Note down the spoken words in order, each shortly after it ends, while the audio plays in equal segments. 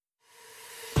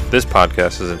This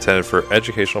podcast is intended for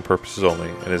educational purposes only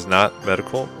and is not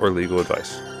medical or legal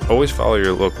advice. Always follow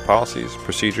your local policies,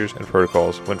 procedures, and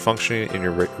protocols when functioning in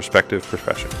your respective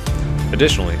profession.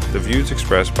 Additionally, the views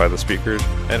expressed by the speakers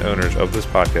and owners of this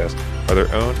podcast are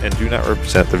their own and do not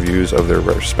represent the views of their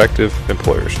respective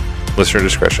employers. Listener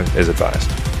discretion is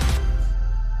advised.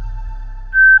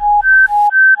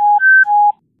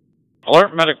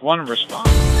 Alert Medic 1 response.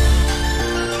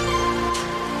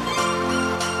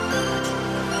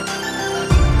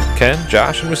 Ken,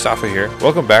 Josh, and Mustafa here.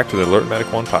 Welcome back to the Alert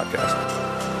Medic 1 podcast.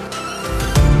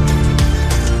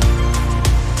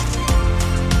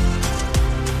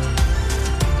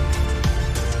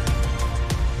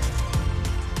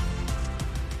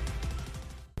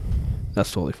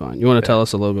 That's totally fine. You want to tell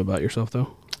us a little bit about yourself,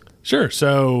 though? Sure.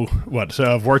 So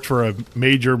I've worked for a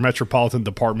major metropolitan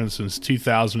department since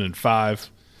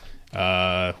 2005.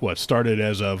 Started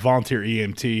as a volunteer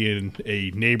EMT in a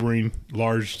neighboring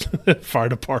large fire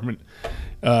department.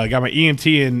 Got my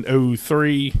EMT in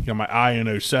 2003, got my I in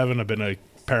 2007. I've been a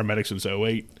paramedic since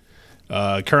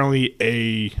 2008. Currently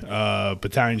a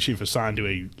battalion chief assigned to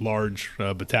a large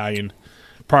battalion.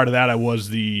 Prior to that, I was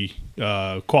the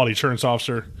quality assurance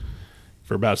officer.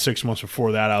 For about 6 months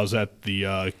before that, I was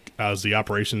the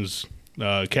operations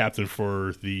captain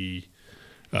for the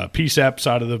PSAP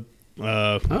side of the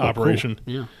operation.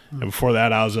 Cool. Yeah. And before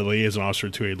that, I was a liaison officer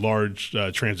to a large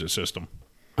transit system.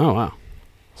 Oh, wow.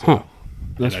 Huh.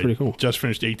 That's pretty cool. Just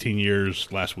finished 18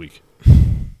 years last week.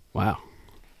 Wow.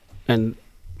 And,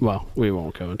 well, we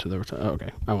won't go into the...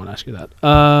 okay, I won't ask you that.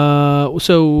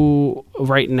 So,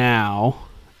 right now,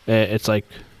 it's like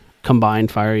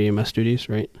combined fire EMS duties,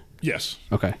 right? Yes.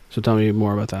 Okay, so tell me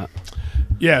more about that.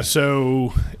 Yeah,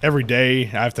 so every day I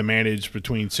have to manage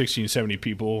between 60 and 70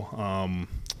 people.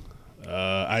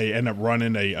 I end up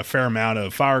running a fair amount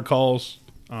of fire calls.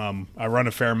 I run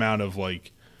a fair amount of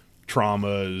like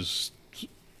traumas,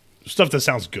 stuff that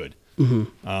sounds good.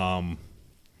 Mm-hmm.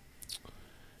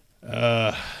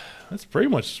 That's pretty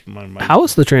much my. How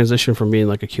was the transition from being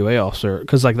like a QA officer?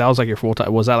 Because like that was like your full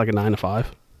time. Was that like a 9 to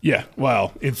 5? Yeah,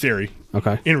 well, in theory.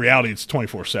 Okay. In reality, it's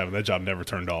 24/7. That job never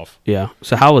turned off. Yeah.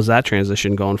 So how was that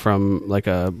transition going from like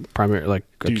a primary, like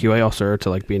a QA officer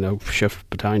to like being a shift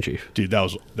battalion chief? Dude,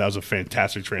 that was a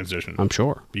fantastic transition. I'm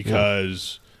sure.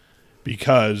 Because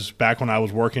back when I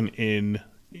was working in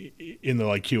the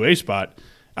like QA spot,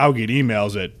 I would get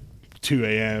emails at 2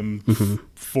 a.m.,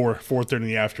 4:30 in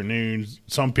the afternoon.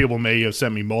 Some people may have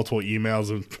sent me multiple emails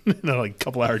in a like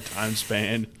couple hour time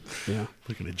span. Yeah.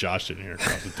 Looking at Josh in here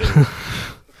across the table.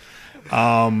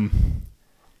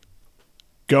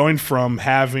 Going from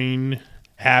having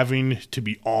to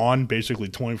be on basically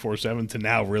 24/7 to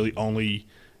now really only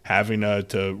having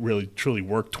to really truly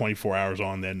work 24 hours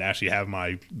on, then actually have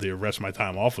the rest of my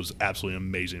time off was absolutely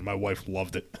amazing. My wife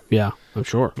loved it. Yeah, I'm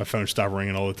sure. My phone stopped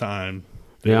ringing all the time.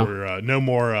 Yeah. There were no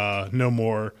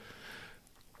more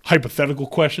hypothetical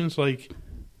questions. Like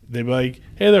they'd be like,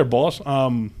 "Hey there, boss.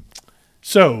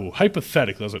 So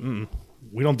hypothetically," I was like,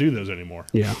 "We don't do those anymore."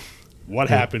 Yeah. What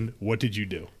happened? What did you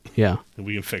do? Yeah. And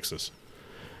we can fix this.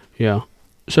 Yeah.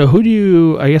 So who do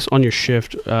you? I guess on your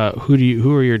shift,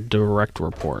 who are your direct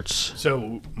reports?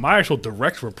 So my actual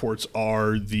direct reports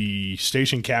are the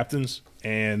station captains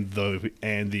and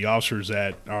the officers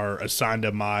that are assigned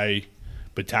to my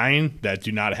battalion that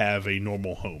do not have a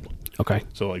normal home. Okay.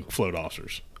 So like float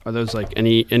officers. Are those like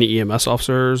any EMS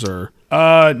officers or?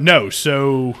 No.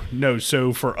 So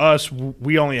for us,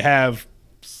 we only have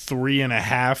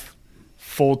 3.5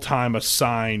 full-time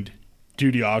assigned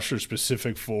duty officers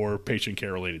specific for patient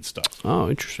care related stuff. Oh,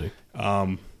 interesting.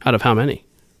 Out of how many?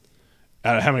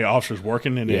 Out of how many officers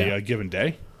working in a given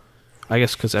day? I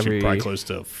guess because probably close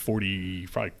to 40,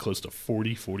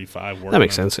 45 working. That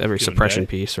makes sense. Every suppression day.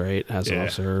 Piece, right, has an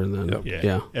officer, and then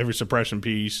every suppression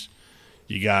piece.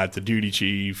 You got the duty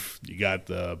chief, you got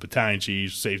the battalion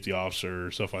chief, safety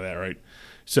officer, stuff like that, right?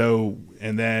 So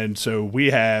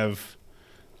we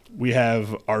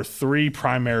have our 3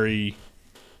 primary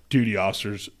duty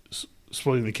officers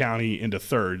splitting the county into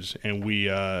thirds, and we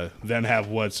then have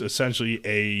what's essentially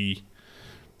a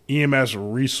EMS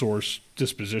resource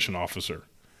disposition officer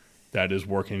that is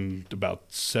working about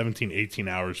 17, 18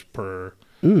 hours per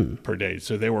day.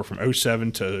 So they work from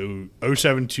 07 to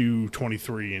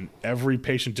 23, and every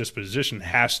patient disposition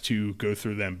has to go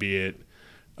through them, be it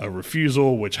a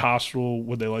refusal, which hospital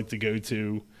would they like to go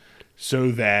to,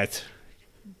 so that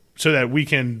we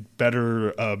can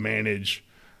better manage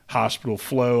hospital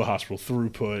flow, hospital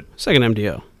throughput. It's like an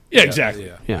MDO. Yeah,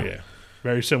 exactly. Yeah.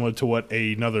 Very similar to what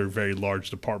another very large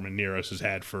department near us has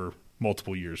had for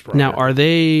multiple years prior. Now, are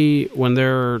they, when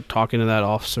they're talking to that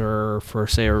officer for,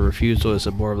 say, a refusal, is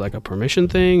it more of like a permission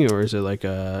thing, or is it like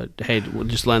a, hey, we're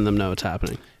just letting them know it's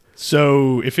happening?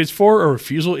 So if it's for a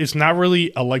refusal, it's not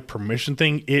really a like permission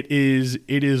thing. It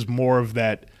is more of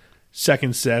that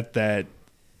second set, that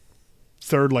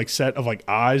third like set of like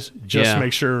eyes, just to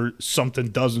make sure something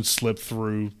doesn't slip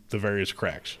through the various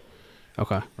cracks.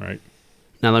 Okay. Right.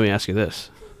 Now let me ask you this.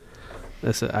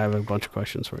 I have a bunch of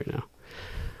questions for you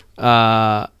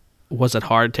now. Was it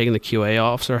hard taking the QA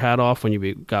officer hat off when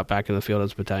you got back in the field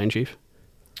as battalion chief?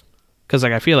 Because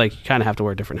like I feel like you kind of have to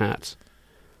wear different hats.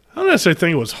 I don't necessarily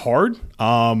think it was hard.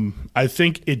 I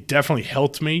think it definitely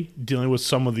helped me dealing with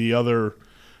some of the other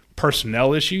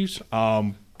personnel issues.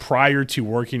 Prior to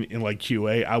working in like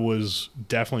QA, I was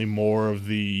definitely more of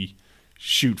the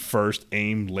shoot first,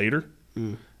 aim later.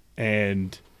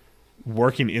 And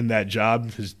working in that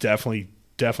job has definitely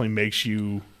makes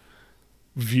you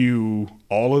view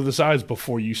all of the sides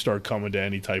before you start coming to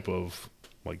any type of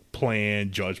like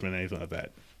plan, judgment, anything like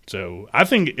that. So I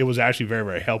think it was actually very,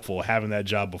 very helpful having that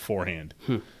job beforehand.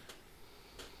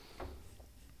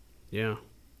 Yeah.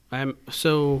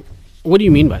 So what do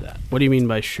you mean by that? What do you mean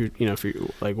by shoot, if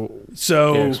you like,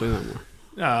 so, explain that more.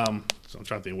 So I'm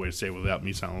trying to think of a way to say it without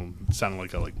me sounding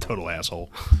like a total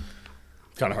asshole.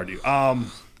 Kind of hard to do.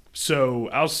 So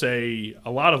I'll say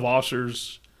a lot of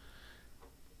officers,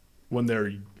 when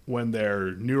they're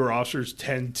newer officers,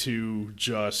 tend to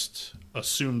just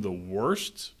assume the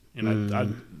worst. And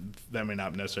that may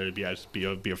not necessarily be a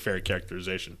fair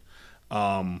characterization.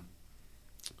 I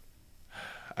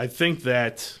think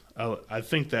that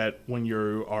when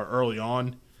you are early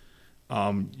on,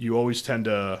 you always tend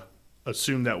to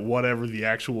assume that whatever the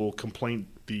actual complaint,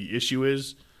 the issue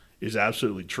is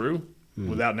absolutely true,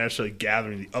 without necessarily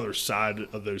gathering the other side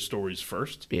of those stories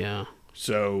first. Yeah.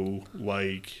 So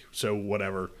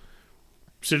whatever,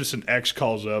 Citizen X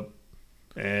calls up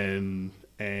and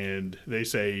they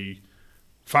say,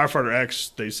 Firefighter X,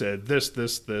 they said this,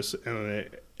 and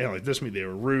like this means they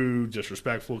were rude,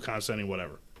 disrespectful, condescending,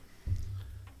 whatever.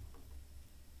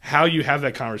 How you have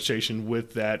that conversation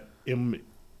with that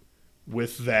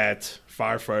firefighter,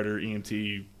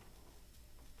 EMT,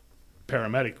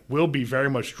 paramedic will be very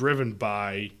much driven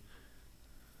by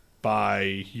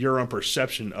your own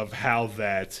perception of how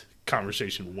that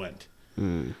conversation went.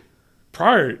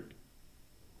 Prior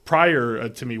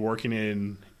to me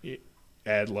working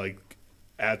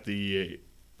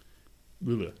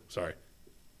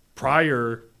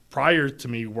prior to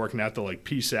me working at the like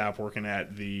PSAP, working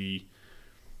at the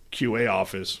QA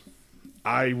office,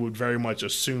 I would very much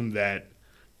assume that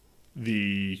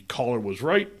the caller was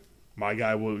right. My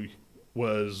guy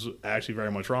was actually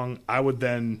very much wrong. I would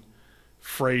then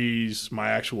phrase my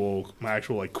actual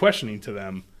like questioning to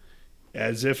them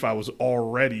as if I was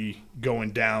already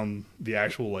going down the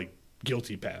actual like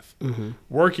guilty path.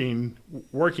 Working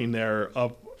there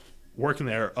up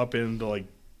in the like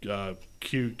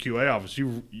QA office,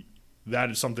 that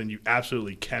is something you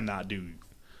absolutely cannot do.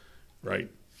 Right.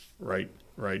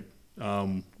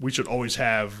 We should always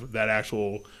have that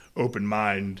actual open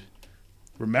mind,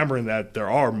 remembering that there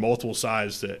are multiple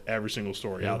sides to every single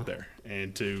story out there,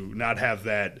 and to not have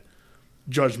that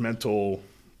judgmental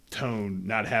tone,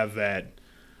 not have that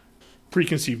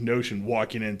preconceived notion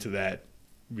walking into that,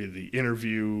 the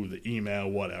interview, the email,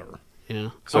 whatever. Yeah.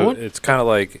 So it's kind of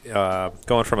like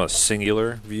going from a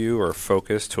singular view or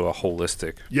focus to a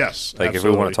holistic. Yes. Like absolutely. if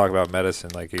we want to talk about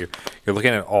medicine, like you're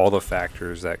looking at all the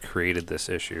factors that created this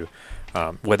issue,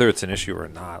 whether it's an issue or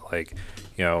not. Like,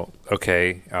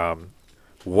 okay,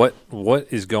 what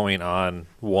is going on?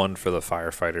 One, for the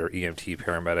firefighter, EMT,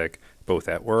 paramedic, both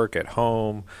at work, at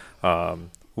home.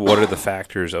 What are the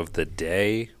factors of the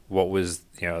day? What was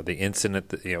the incident?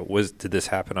 That, did this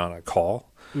happen on a call?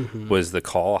 Was the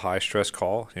call a high-stress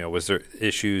call? Was there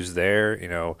issues there?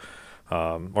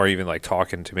 Or even like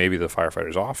talking to maybe the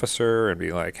firefighter's officer and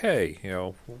being like, hey,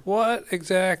 what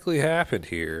exactly happened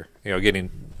here? Getting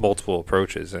multiple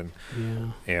approaches and,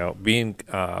 being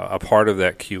a part of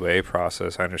that QA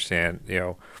process. I understand,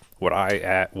 what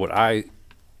I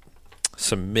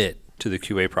submit to the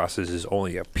QA process is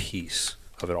only a piece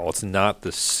of it all. It's not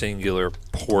the singular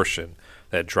portion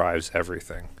that drives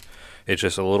everything. It's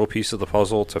just a little piece of the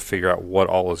puzzle to figure out what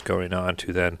all is going on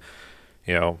to then,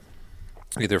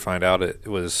 either find out it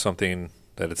was something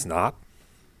that it's not,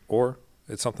 or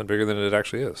it's something bigger than it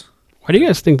actually is. Why do you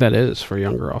guys think that is for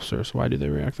younger officers? Why do they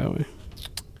react that way?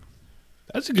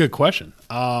 That's a good question.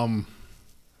 I'm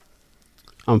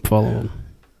full of them.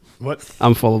 What?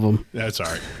 I'm full of them. That's all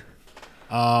right.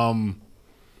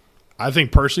 I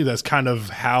think personally that's kind of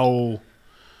how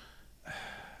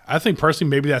I think personally,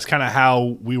 maybe that's kind of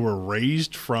how we were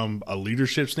raised from a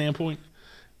leadership standpoint.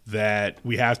 That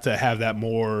we have to have that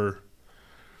more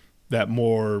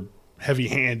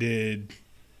heavy-handed,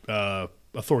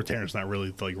 authoritarian is not really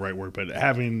the right word, but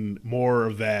having more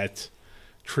of that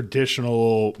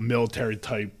traditional military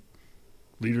type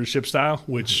leadership style,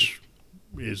 which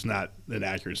is not an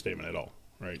accurate statement at all,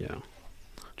 right? Yeah.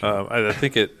 I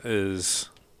think it is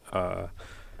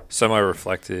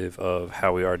semi-reflective of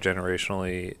how we are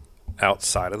generationally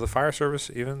outside of the fire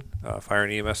service, even fire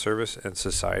and EMS service and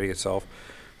society itself.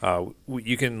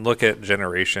 You can look at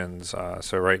generations.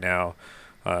 So right now,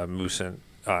 Moose and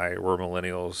I, we're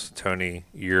millennials. Tony,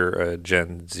 you're a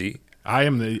Gen Z. I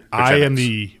am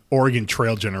the Oregon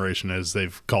Trail generation, as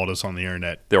they've called us on the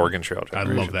internet. The Oregon Trail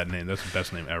generation. I love that name. That's the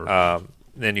best name ever.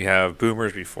 Then you have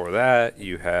boomers before that.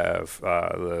 You have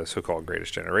the so-called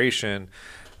greatest generation.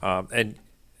 And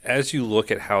as you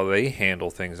look at how they handle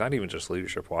things, not even just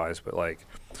leadership-wise, but like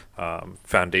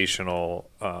foundational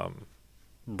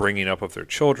bringing up of their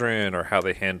children, or how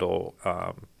they handle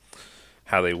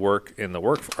how they work in the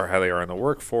work, or how they are in the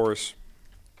workforce,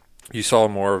 you saw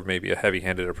more of maybe a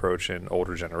heavy-handed approach in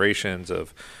older generations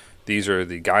of these are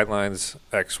the guidelines,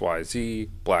 X, Y, Z,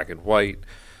 black and white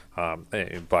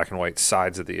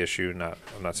sides of the issue. I'm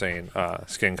not saying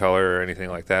skin color or anything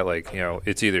like that. Like,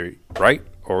 it's either right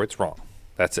or it's wrong.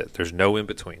 That's it. There's no in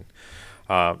between.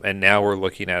 And now we're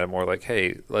looking at it more like,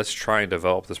 hey, let's try and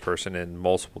develop this person in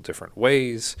multiple different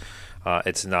ways.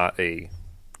 It's not a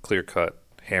clear-cut,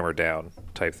 hammer-down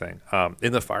type thing.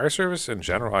 In the fire service in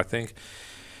general, I think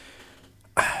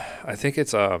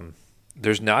it's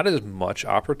there's not as much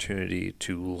opportunity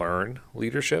to learn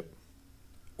leadership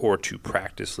or to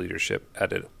practice leadership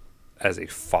as a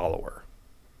follower.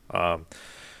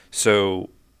 So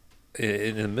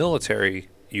in the military,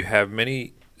 you have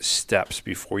many steps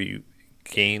before you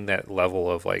gain that level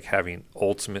of like having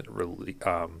ultimate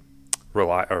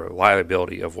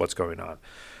reliability of what's going on.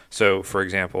 So, for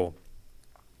example,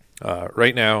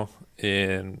 right now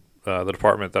in the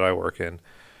department that I work in,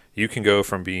 you can go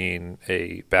from being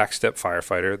a backstep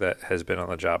firefighter that has been on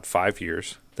the job 5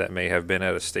 years, that may have been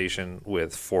at a station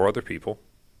with 4 other people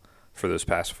for those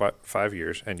past 5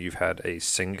 years, and you've had a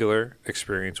singular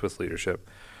experience with leadership,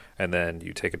 and then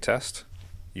you take a test,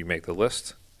 you make the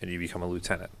list, and you become a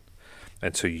lieutenant.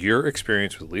 And so your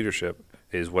experience with leadership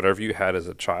is whatever you had as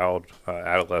a child,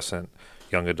 adolescent,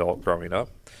 young adult growing up,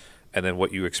 and then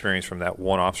what you experience from that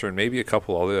one officer, and maybe a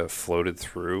couple other that have floated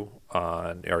through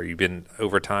on, or you've been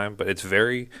overtime, but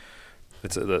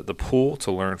the pool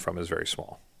to learn from is very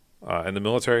small. In the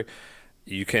military,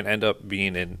 you can end up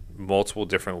being in multiple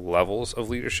different levels of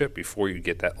leadership before you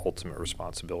get that ultimate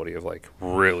responsibility of like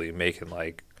really making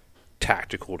like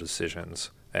tactical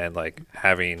decisions and like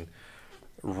having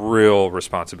real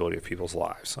responsibility of people's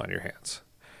lives on your hands.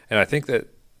 And I think that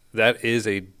is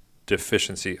a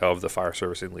deficiency of the fire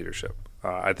service in leadership.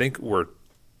 I think we're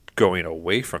going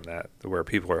away from that, where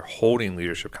people are holding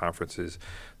leadership conferences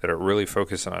that are really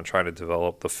focusing on trying to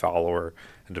develop the follower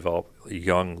and develop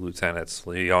young lieutenants,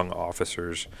 young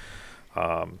officers.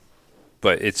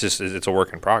 But it's a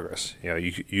work in progress.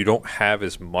 You don't have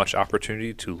as much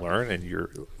opportunity to learn, and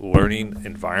your learning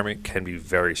environment can be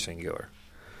very singular.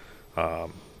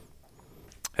 And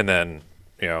then,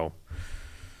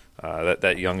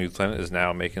 that young lieutenant is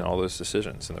now making all those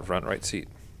decisions in the front right seat.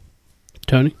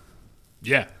 Tony?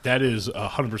 Yeah, that is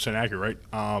 100% accurate, right?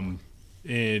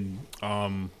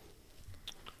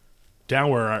 Down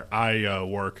where I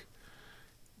work,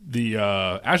 the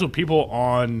actual people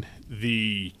on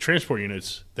the transport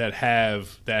units that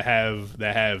have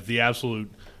the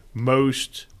absolute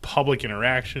most public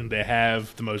interaction, they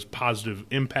have the most positive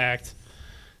impact.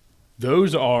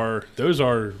 Those are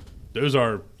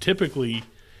typically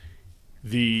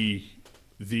the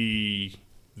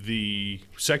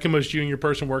second most junior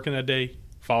person working that day,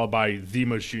 followed by the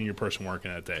most junior person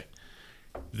working that day.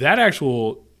 That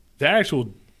actual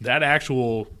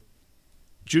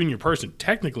junior person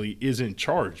technically is in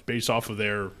charge based off of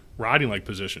their riding like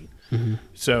position. Mm-hmm.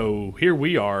 So here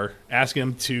we are asking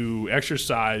them to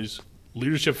exercise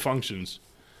leadership functions,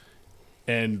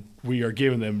 and we are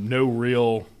giving them no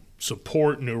real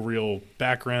support, no real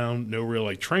background, no real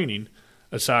like training,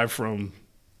 aside from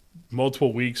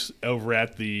multiple weeks over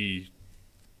at the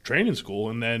training school,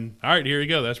 and then, all right, here you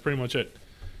go. That's pretty much it.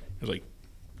 It's like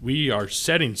we are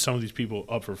setting some of these people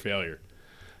up for failure.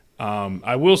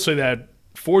 I will say that,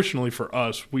 fortunately for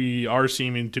us, we are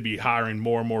seeming to be hiring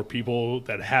more and more people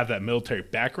that have that military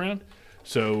background.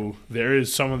 So there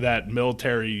is some of that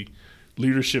military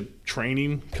leadership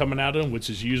training coming out of them, which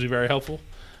is usually very helpful.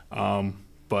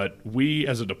 but we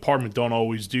as a department don't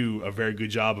always do a very good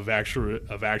job of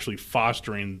actually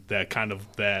fostering that kind of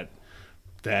that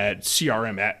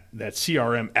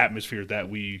CRM atmosphere that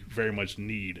we very much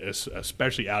need,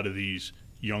 especially out of these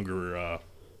younger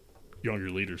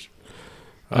leaders.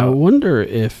 I wonder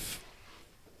if.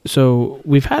 So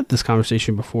we've had this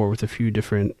conversation before with a few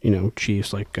different,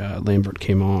 chiefs, like Lambert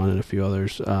came on and a few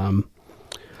others.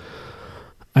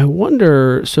 I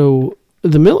wonder. So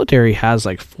the military has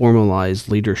like formalized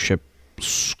leadership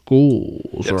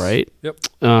schools, Yes. right? Yep.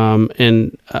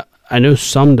 And I know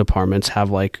some departments have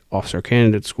like officer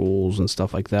candidate schools and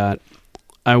stuff like that.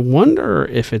 I wonder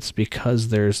if it's because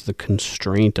there's the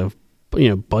constraint of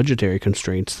budgetary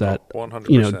constraints that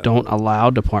 100%. don't allow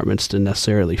departments to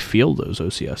necessarily field those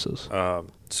OCSs.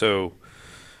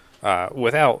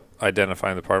 Without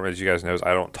identifying the department, as you guys know,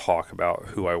 I don't talk about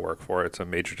who I work for. It's a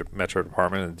major metro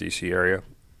department in the D.C. area,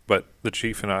 but the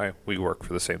chief and I, we work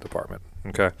for the same department.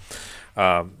 Okay,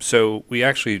 so we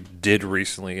actually did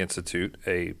recently institute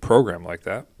a program like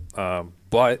that,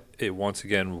 but it once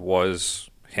again was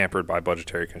hampered by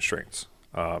budgetary constraints.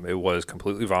 It was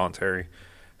completely voluntary.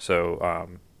 So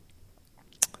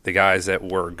the guys that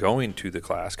were going to the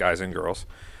class, guys and girls,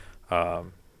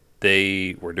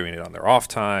 they were doing it on their off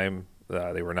time.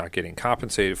 They were not getting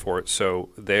compensated for it. So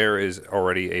there is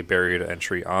already a barrier to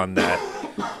entry on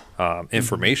that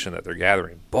information that they're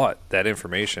gathering. But that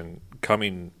information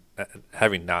coming,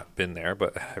 having not been there,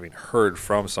 but having heard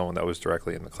from someone that was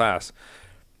directly in the class,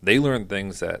 they learned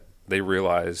things that they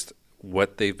realized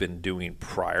what they've been doing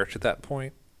prior to that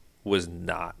point was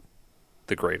not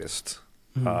the greatest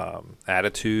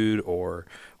attitude or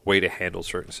way to handle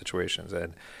certain situations.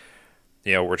 And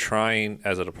we're trying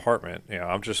as a department,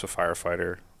 I'm just a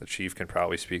firefighter. The chief can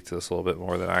probably speak to this a little bit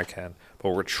more than I can, but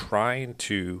we're trying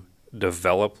to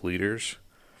develop leaders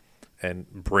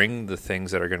and bring the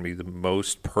things that are going to be the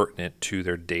most pertinent to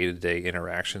their day-to-day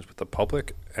interactions with the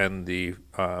public and the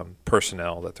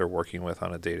personnel that they're working with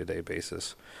on a day-to-day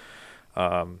basis.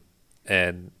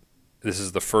 And this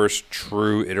is the first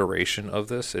true iteration of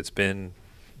this. It's been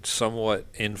somewhat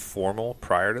informal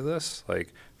prior to this,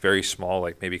 like very small,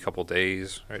 like maybe a couple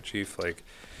days, right, Chief? Like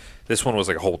this one was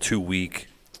like a whole 2-week,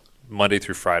 Monday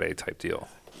through Friday type deal.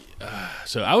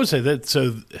 So I would say that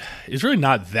it's really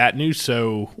not that new.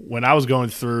 So when I was going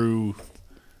through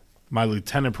my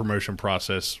lieutenant promotion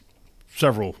process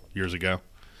several years ago,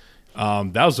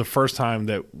 that was the first time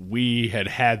that we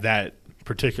had that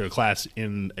particular class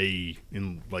in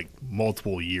like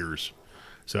multiple years.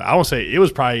 So I would say it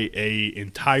was probably a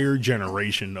entire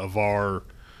generation of our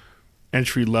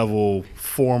entry level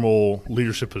formal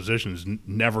leadership positions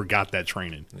never got that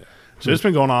training. Yeah. So it's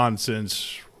been going on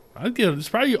since it's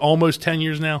probably almost 10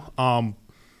 years now.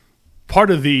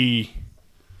 Part of the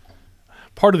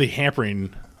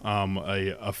hampering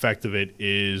effect of it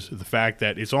is the fact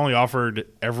that it's only offered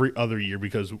every other year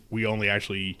because we only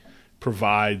actually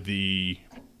provide the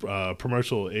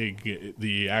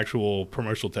actual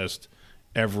promotional test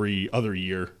every other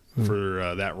year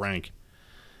for that rank,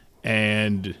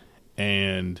 and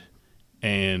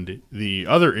the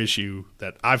other issue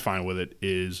that I find with it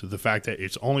is the fact that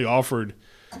it's only offered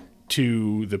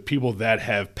to the people that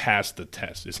have passed the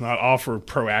test. It's not offered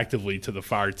proactively to the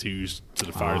Fire 2s, to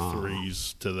the Fire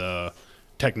 3s, to the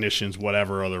technicians,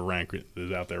 whatever other rank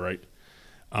is out there, right?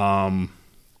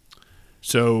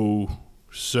 So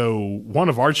one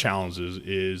of our challenges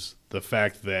is the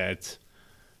fact that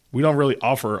we don't really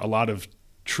offer a lot of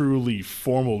truly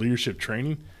formal leadership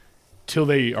training till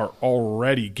they are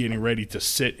already getting ready to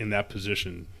sit in that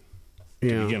position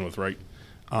to begin with, right?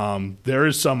 There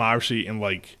is some obviously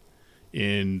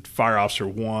in Fire Officer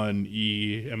 1,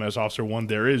 EMS Officer 1,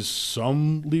 there is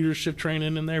some leadership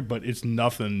training in there, but it's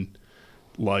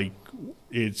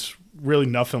really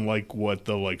nothing like what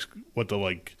the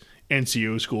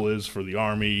NCO school is for the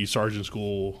Army, Sergeant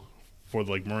School for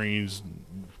the Marines,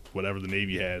 whatever the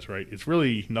Navy has, right? It's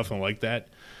really nothing like that.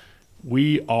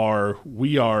 We are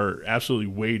absolutely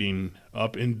waiting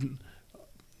up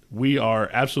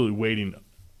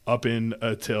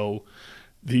until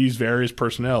these various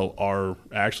personnel are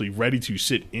actually ready to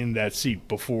sit in that seat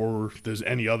before there's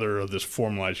any other of this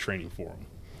formalized training for them.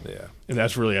 Yeah. And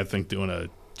that's really, I think, doing a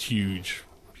huge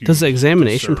Does the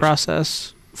examination disservice.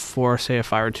 Process for, say, a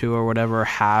Fire 2 or whatever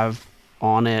have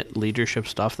on it leadership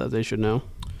stuff that they should know?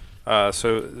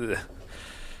 So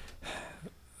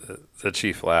the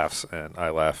chief laughs, and I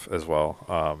laugh as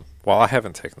well. While I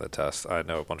haven't taken the test, I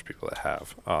know a bunch of people that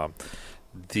have.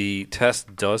 The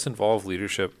test does involve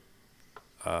leadership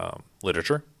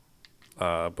literature,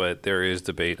 but there is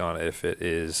debate on if it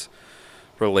is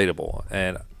relatable.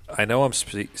 And I know I'm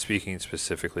speaking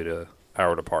specifically to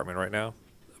our department right now,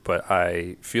 but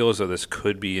I feel as though this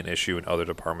could be an issue in other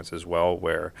departments as well,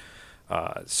 where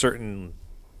certain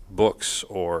books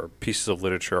or pieces of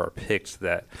literature are picked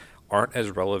that aren't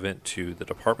as relevant to the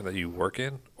department that you work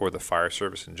in or the fire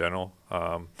service in general.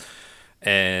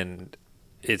 And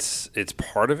it's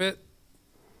part of it,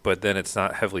 but then it's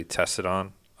not heavily tested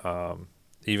on.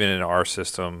 Even in our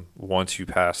system, once you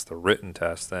pass the written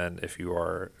test, then if you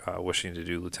are wishing to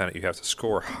do lieutenant, you have to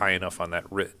score high enough on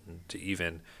that written to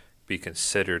even be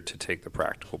considered to take the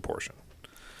practical portion.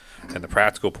 And the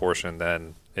practical portion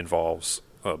then involves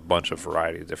a bunch of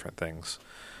variety of different things.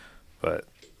 But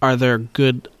are there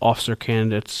good officer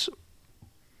candidates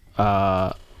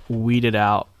weeded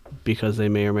out because they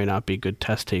may or may not be good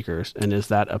test takers? And is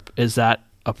that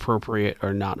appropriate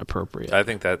or not appropriate? I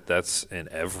think that's in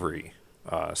every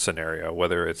scenario,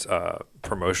 whether it's a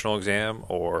promotional exam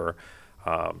or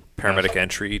paramedic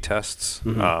entry tests,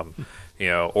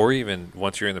 or even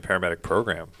once you're in the paramedic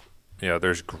program,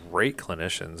 there's great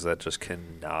clinicians that just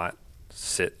cannot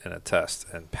sit in a test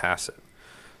and pass it.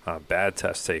 Bad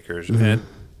test takers,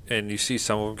 and you see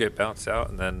some of them get bounced out,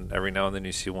 and then every now and then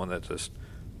you see one that just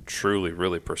truly,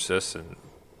 really persists and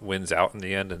wins out in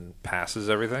the end and passes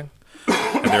everything.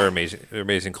 And they're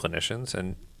amazing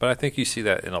clinicians, but I think you see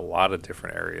that in a lot of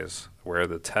different areas where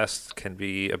the test can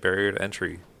be a barrier to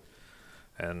entry.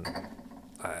 And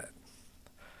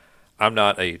I'm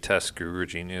not a test guru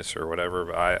genius or whatever,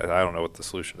 but I don't know what the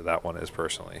solution to that one is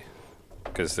personally,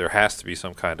 because there has to be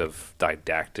some kind of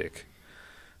didactic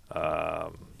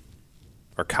or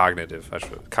cognitive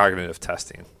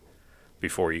testing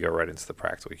before you go right into the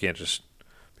practical. You can't just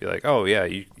be like, oh yeah,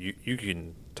 you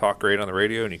can talk great on the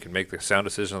radio and you can make the sound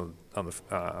decision on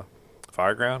the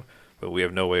fire ground, but we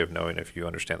have no way of knowing if you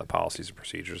understand the policies and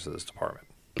procedures of this department.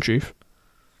 Chief?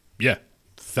 Yeah,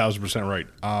 1,000% right.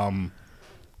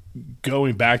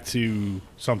 Going back to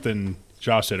something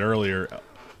Josh said earlier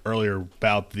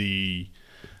about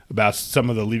some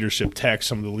of the leadership texts,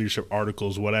 some of the leadership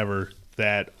articles, whatever,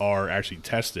 that are actually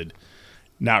tested,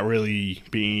 not really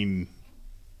being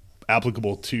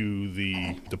applicable to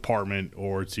the department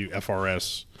or to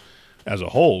FRS as a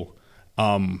whole.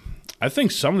 I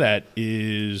think some of that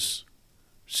is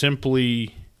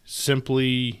simply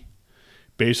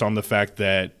based on the fact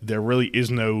that there really is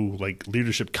no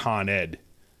leadership con ed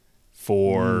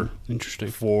for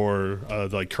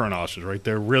current officers, right?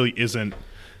 There really isn't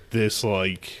this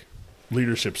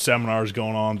leadership seminars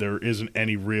going on. There isn't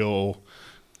any real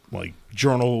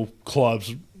journal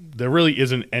clubs. There really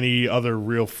isn't any other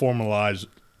real formalized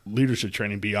leadership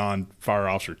training beyond Fire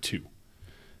Officer 2.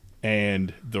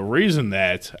 And the reason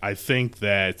that I think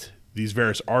that these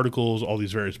various articles, all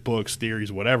these various books,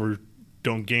 theories, whatever,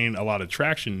 don't gain a lot of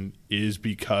traction is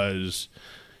because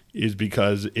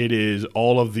it is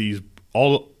all these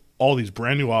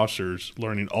brand new officers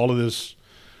learning all of this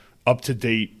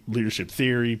up-to-date leadership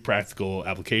theory, practical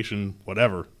application,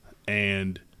 whatever,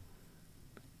 and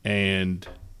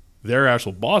their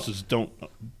actual bosses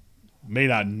may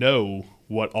not know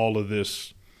what all of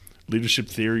this leadership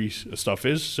theory stuff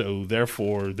is, so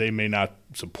therefore they may not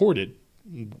support it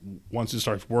once it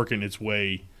starts working its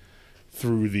way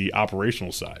through the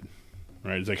operational side.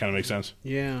 Right? Does that kind of make sense?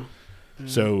 Yeah.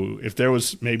 So if there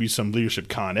was maybe some leadership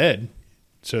con ed,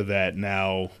 so that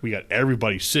now we got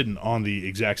everybody sitting on the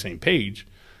exact same page,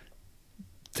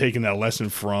 taking that lesson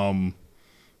from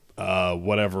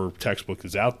whatever textbook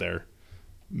is out there,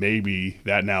 maybe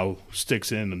that now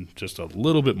sticks in just a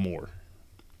little bit more.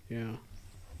 Yeah.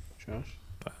 Josh?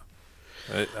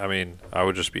 I mean, I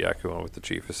would just be echoing what the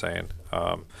chief is saying.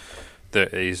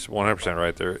 He's 100%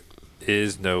 right. There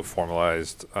is no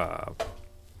formalized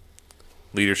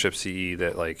leadership CE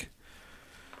that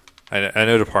I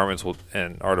know departments will,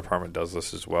 and our department does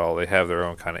this as well. They have their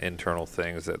own kind of internal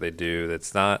things that they do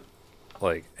that's not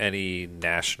like any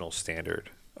national standard,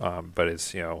 but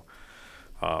it's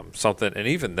something. And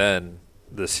even then,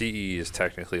 the CE is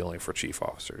technically only for chief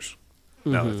officers.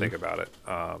 Now that I think about it,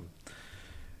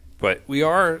 but we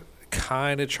are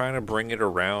kind of trying to bring it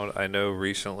around. I know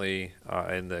recently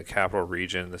in the Capital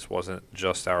Region, this wasn't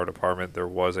just our department. There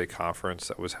was a conference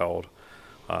that was held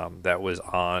that was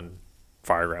on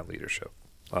fireground leadership.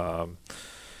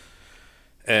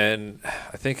 And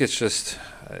I think it's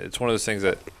one of those things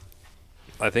that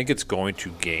I think it's going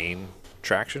to gain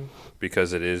traction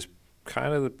because it is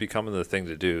kind of becoming the thing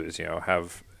to do is,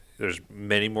 there's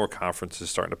many more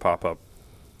conferences starting to pop up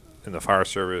in the fire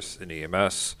service, in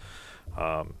EMS,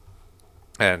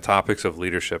 and topics of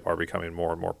leadership are becoming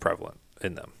more and more prevalent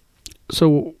in them.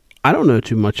 So I don't know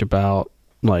too much about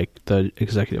the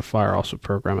Executive Fire Officer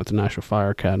program at the National Fire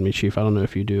Academy, Chief. I don't know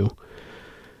if you do.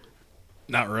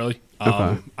 Not really.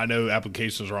 Okay. I know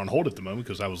applications are on hold at the moment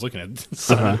because I was looking at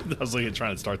so I was looking at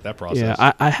trying to start that process.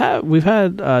 Yeah, we've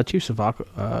had Chief Scott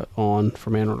on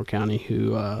from Anne Arundel County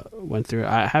who went through.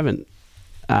 I haven't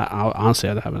honestly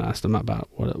I haven't asked him about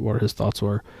what his thoughts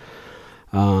were.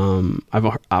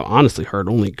 I've honestly heard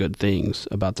only good things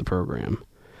about the program.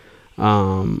 I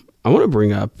want to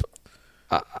bring up,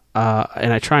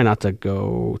 and I try not to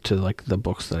go to like the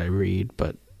books that I read,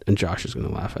 and Josh is going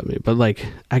to laugh at me, but like,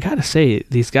 I got to say,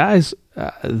 these guys,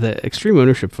 the extreme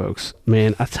ownership folks,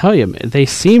 man, I tell you, man, they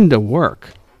seem to work.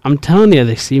 I'm telling you,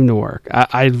 they seem to work.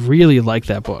 I really like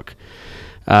that book.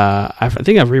 I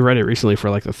think I've reread it recently for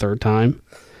like the third time.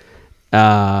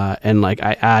 And like,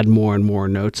 I add more and more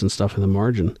notes and stuff in the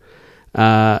margin.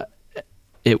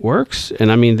 It works.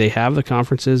 And I mean, they have the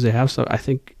conferences, they have stuff. I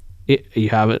think you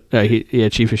have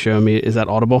it. Chief is showing me. Is that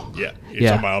Audible? Yeah.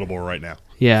 It's on my Audible right now.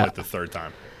 Yeah. It's like the third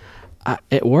time.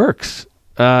 It works.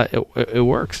 It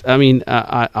works. I mean,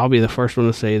 I'll be the first one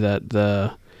to say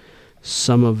that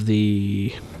some of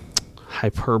the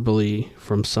hyperbole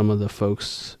from some of the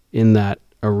folks in that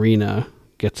arena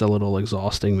gets a little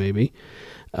exhausting, maybe.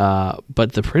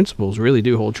 But the principles really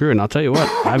do hold true. And I'll tell you what,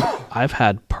 I've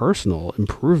had personal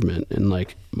improvement in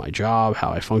like my job, how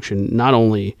I function, not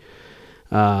only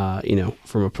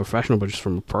from a professional, but just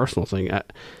from a personal thing.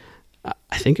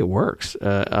 I think it works.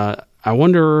 I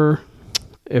wonder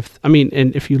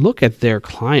if you look at their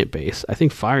client base, I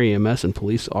think fire EMS and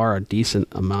police are a decent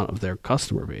amount of their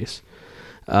customer base.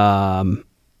 I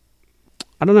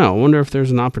don't know. I wonder if there's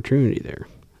an opportunity there,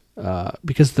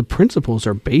 because the principles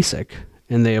are basic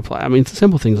and they apply. I mean,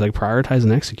 simple things like prioritize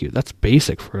and execute. That's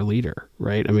basic for a leader,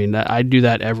 right? I mean, I do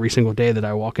that every single day that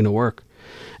I walk into work,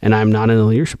 and I'm not in a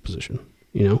leadership position.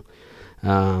 Yeah,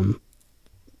 I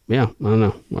don't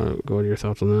know. What are your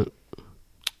thoughts on that?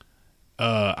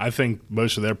 I think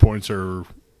most of their points are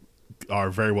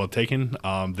very well taken.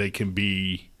 They can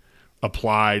be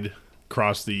applied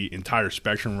across the entire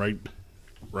spectrum, right?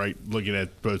 Looking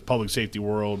at both public safety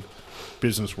world,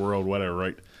 business world, whatever,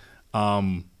 right?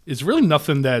 It's really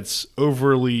nothing that's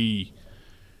overly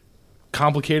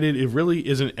complicated. It really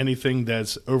isn't anything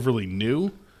that's overly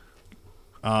new.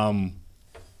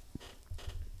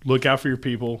 Look out for your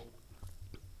people.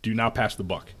 Do not pass the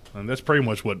buck. And that's pretty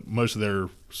much what most of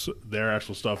their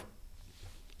actual stuff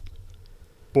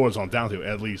boils on down to,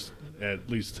 at least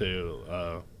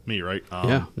to me, right?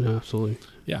 Yeah, absolutely.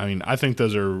 Yeah, I mean, I think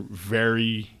those are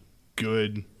very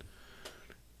good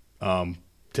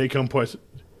take-home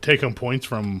points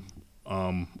from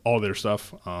all their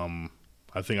stuff.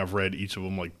 I think I've read each of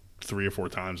them like 3 or 4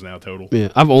 times now total. Yeah,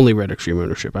 I've only read Extreme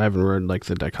Ownership. I haven't read like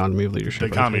the Dichotomy of Leadership.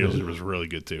 Dichotomy was really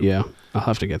good too. Yeah, I'll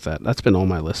have to get that. That's been on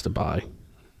my list to buy.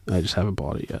 I just haven't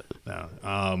bought it yet. No.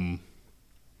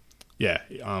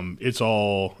 It's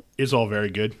all very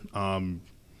good.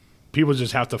 People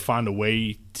just have to find a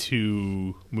way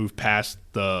to move past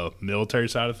the military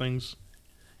side of things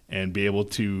and be able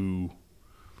to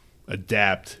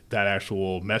adapt that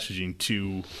actual messaging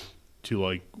to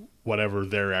like whatever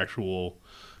their actual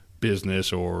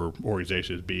business or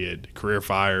organization is, be it career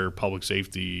fire, public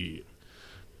safety,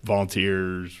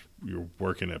 volunteers, you're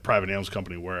working at a private ambulance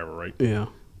company, wherever, right? Yeah.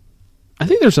 I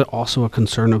think there's also a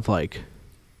concern of like,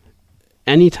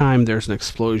 anytime there's an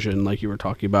explosion, like you were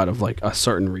talking about, of like a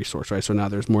certain resource, right? So now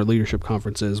there's more leadership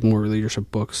conferences, more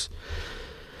leadership books.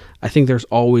 I think there's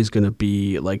always going to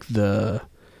be like the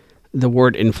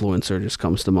word influencer just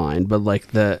comes to mind, but like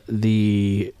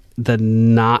the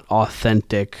not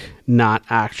authentic, not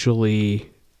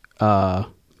actually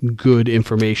good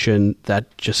information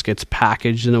that just gets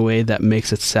packaged in a way that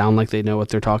makes it sound like they know what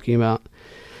they're talking about.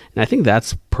 And I think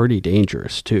that's pretty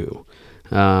dangerous too.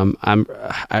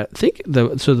 I think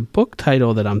the book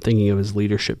title that I'm thinking of is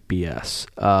Leadership BS,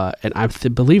 and I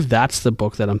believe that's the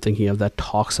book that I'm thinking of that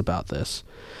talks about this.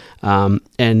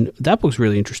 And that book's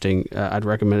really interesting. I'd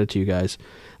recommend it to you guys.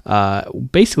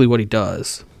 Basically, what he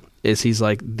does is he's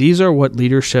like, these are what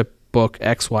leadership book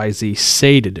XYZ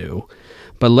say to do,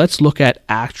 but let's look at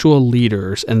actual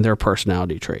leaders and their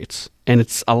personality traits. And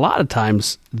it's a lot of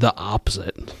times the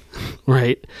opposite,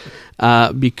 right?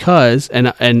 Because,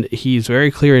 and he's very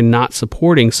clear in not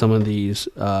supporting some of these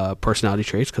personality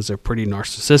traits because they're pretty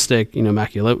narcissistic,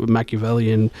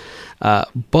 Machiavellian.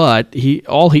 But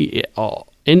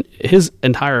in his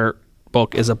entire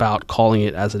book is about calling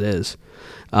it as it is,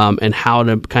 and how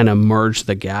to kind of merge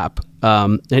the gap.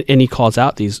 And he calls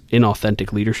out these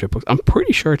inauthentic leadership books. I'm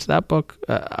pretty sure it's that book.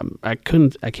 I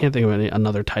can't think of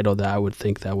another title that I would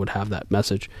think that would have that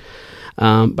message.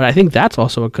 But I think that's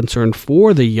also a concern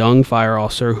for the young fire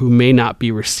officer who may not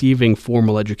be receiving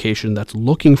formal education, that's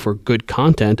looking for good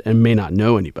content and may not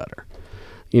know any better.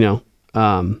 Yeah,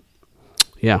 I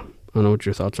don't know what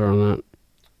your thoughts are on that.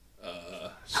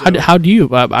 How do you?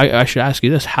 I should ask you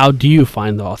this: how do you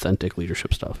find the authentic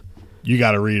leadership stuff? You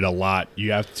got to read a lot.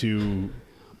 You have to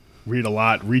read a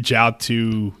lot. Reach out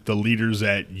to the leaders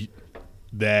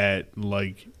that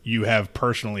like you have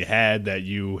personally had, that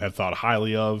you have thought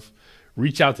highly of.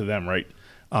 Reach out to them. Right.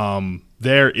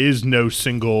 There is no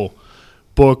single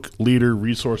book, leader,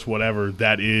 resource, whatever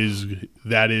that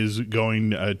is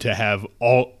going to have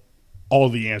all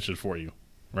the answers for you.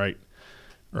 Right.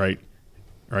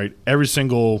 Every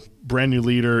single brand new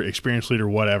leader, experienced leader,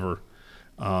 whatever.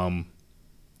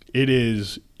 It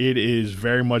is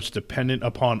very much dependent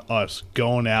upon us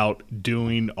going out,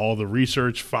 doing all the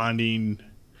research,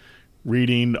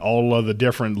 reading all of the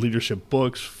different leadership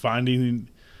books, finding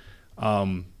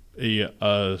sorry,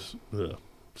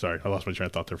 I lost my train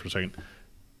of thought there for a second.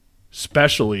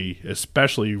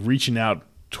 Especially reaching out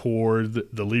toward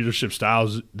the leadership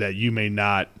styles that you may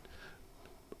not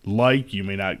like, you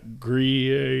may not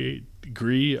agree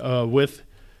with.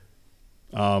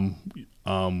 All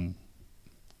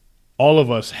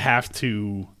of us have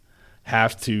to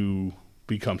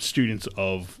become students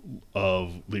of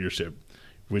leadership,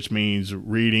 which means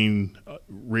reading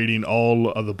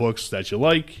all of the books that you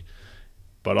like,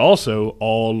 but also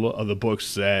all of the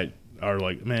books that are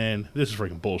like, man, this is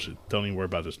freaking bullshit. Don't even worry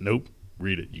about this. Nope,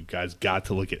 read it. You guys got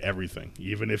to look at everything,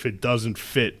 even if it doesn't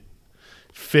fit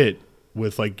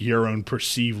with like your own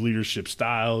perceived leadership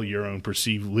style, your own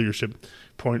perceived leadership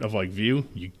point of like view.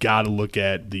 You got to look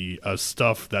at the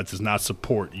stuff that does not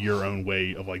support your own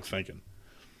way of like thinking.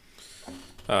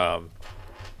 To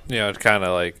kind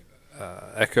of like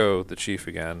echo the chief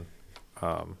again.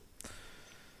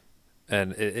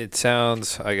 And it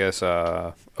sounds, I guess,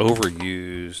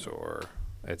 overused, or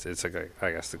it's like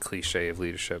I guess the cliche of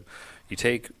leadership. You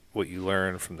take what you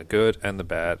learn from the good and the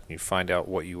bad, and you find out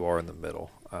what you are in the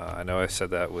middle. I know I said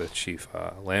that with Chief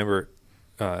Lambert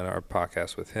in our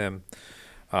podcast with him,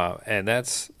 and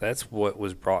that's what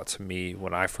was brought to me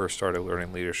when I first started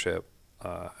learning leadership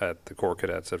at the Corps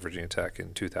Cadets at Virginia Tech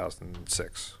in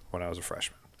 2006 when I was a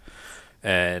freshman,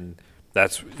 and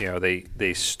that's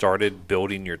they started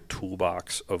building your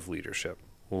toolbox of leadership,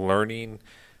 learning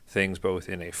things both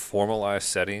in a formalized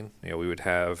setting. We would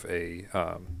have a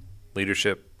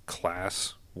leadership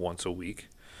class once a week.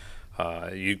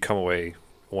 You'd come away,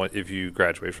 if you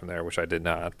graduate from there, which I did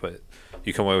not, but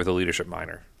you come away with a leadership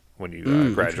minor when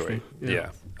you graduate.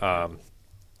 Yeah.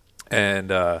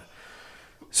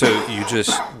 So you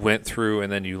just went through,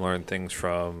 and then you learned things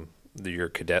from your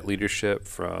cadet leadership,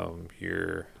 from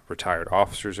your retired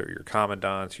officers or your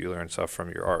commandants. You learned stuff from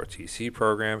your ROTC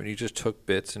program, and you just took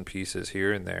bits and pieces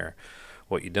here and there.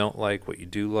 What you don't like, what you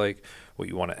do like, what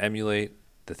you want to emulate,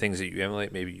 the things that you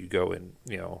emulate. Maybe you go and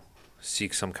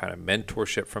seek some kind of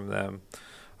mentorship from them,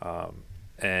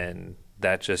 and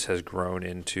that just has grown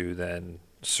into then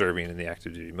serving in the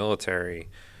active duty military,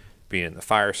 being in the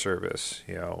fire service.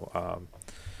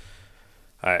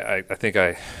 I think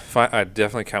I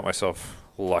definitely count myself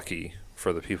lucky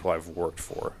for the people I've worked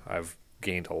for. I've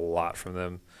gained a lot from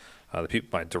them.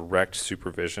 My direct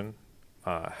supervision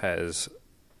has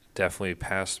definitely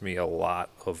passed me a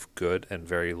lot of good and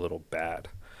very little bad.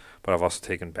 But I've also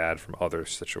taken bad from other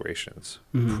situations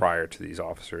prior to these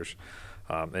officers,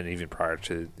 and even prior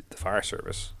to the fire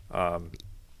service.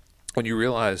 When you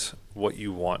realize what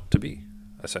you want to be,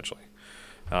 essentially,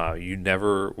 you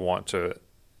never want to.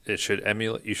 You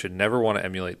should never want to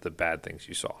emulate the bad things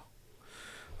you saw.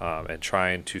 And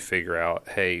trying to figure out,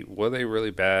 hey, were they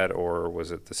really bad, or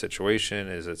was it the situation?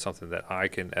 Is it something that I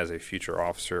can, as a future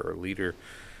officer or leader,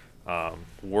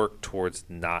 work towards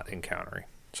not encountering?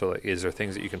 So, is there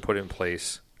things that you can put in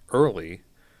place early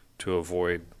to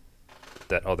avoid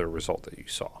that other result that you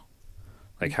saw?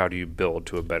 Like, how do you build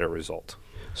to a better result?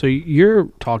 So you're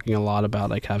talking a lot about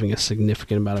like having a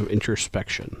significant amount of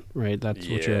introspection, right? That's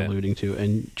what you're alluding to.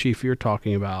 And Chief, you're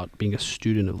talking about being a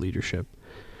student of leadership.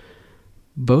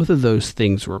 Both of those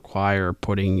things require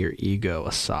putting your ego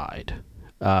aside.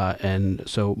 And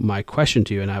so my question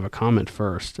to you, and I have a comment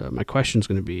first, my question is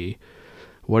going to be,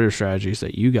 what are strategies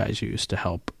that you guys use to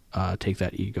help take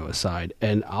that ego aside?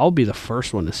 And I'll be the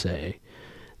first one to say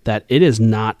that it is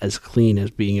not as clean as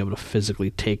being able to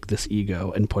physically take this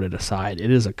ego and put it aside.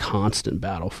 It is a constant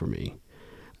battle for me.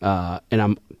 And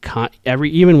I'm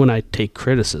even when I take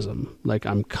criticism, like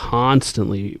I'm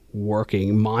constantly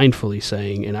working, mindfully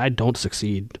saying, and I don't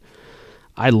succeed.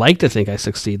 I like to think I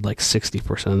succeed like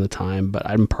 60% of the time, but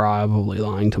I'm probably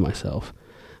lying to myself.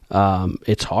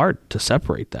 It's hard to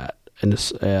separate that and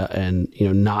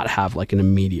not have like an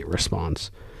immediate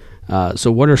response.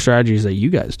 So what are strategies that you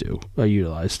guys do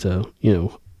utilize to,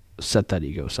 set that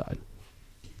ego aside?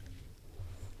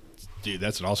 Dude,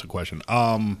 that's an awesome question.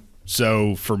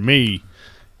 So for me,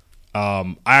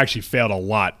 I actually failed a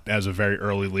lot as a very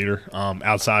early leader.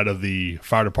 Outside of the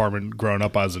fire department, growing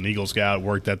up, I was an Eagle Scout,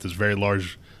 worked at this very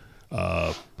large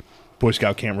Boy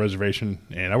Scout camp reservation,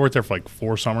 and I worked there for like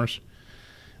 4 summers.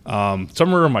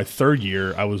 Somewhere in my 3rd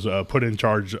year, I was put in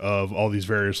charge of all these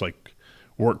various like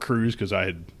work crews because I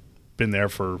had been there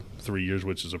for 3 years,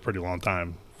 which is a pretty long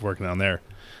time working down there.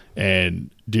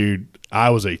 And dude, I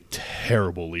was a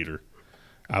terrible leader.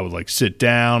 I would like sit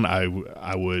down. I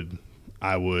would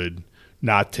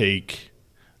not take.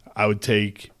 I would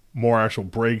take more actual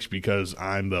breaks because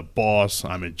I'm the boss.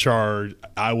 I'm in charge.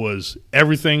 I was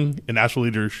everything an actual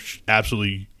leader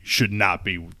absolutely should not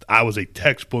be. I was a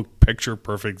textbook picture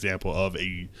perfect example of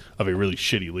a really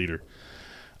shitty leader.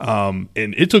 And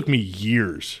it took me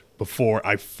years before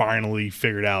I finally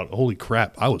figured out, holy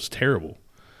crap, I was terrible.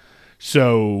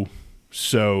 So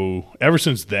ever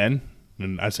since then,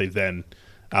 and I say then,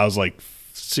 I was like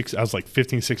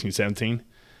 15, 16, 17.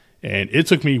 And it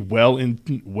took me well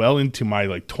into my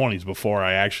like 20s before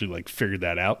I actually like figured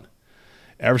that out.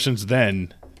 Ever since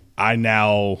then, I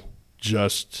now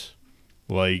just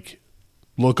like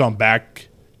look on back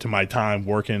to my time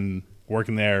working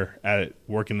there at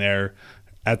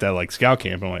that like scout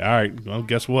camp. I'm like, all right, well,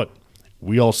 guess what?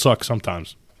 We all suck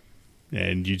sometimes,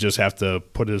 and you just have to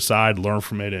put it aside, learn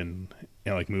from it, and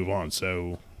like move on.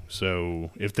 So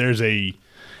if there's a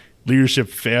leadership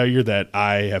failure that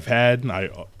I have had,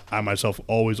 I myself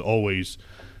always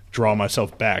draw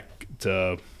myself back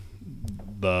to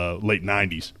the late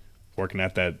 90s, working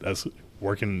at that, as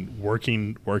working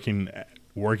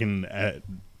at,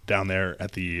 down there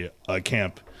at the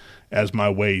camp as my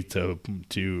way to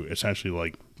essentially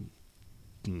like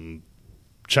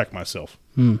check myself,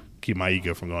 keep my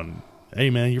ego from going, hey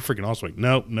man, you're freaking awesome. Like,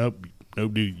 nope,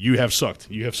 dude, you have sucked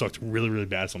really, really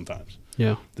bad sometimes.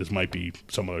 Yeah, this might be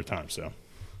some other time. So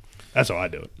that's how I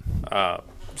do it.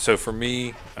 So for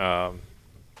me, I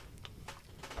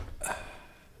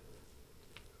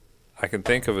can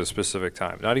think of a specific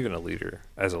time, not even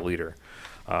as a leader,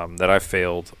 that I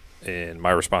failed in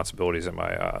my responsibilities in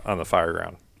my on the fire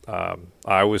ground.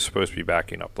 I was supposed to be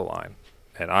backing up the line,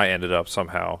 and I ended up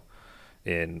somehow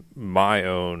in my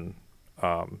own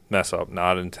mess up,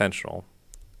 not intentional,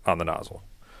 on the nozzle.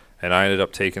 And I ended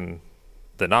up taking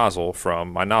the nozzle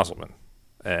from my nozzleman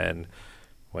and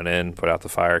went in, put out the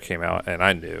fire, came out, and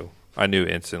I knew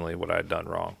instantly what I had done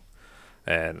wrong,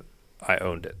 and I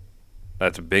owned it.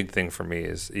 That's a big thing for me,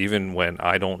 is even when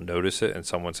I don't notice it and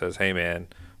someone says, hey man,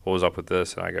 what was up with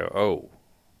this? And I go, oh,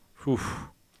 whew,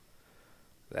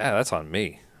 yeah, that's on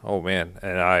me. Oh man.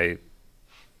 And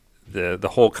the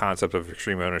whole concept of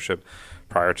extreme ownership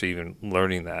prior to even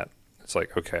learning that, it's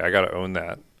like, okay, I got to own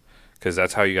that, because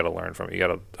that's how you got to learn from it. You got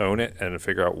to own it and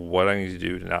figure out what I need to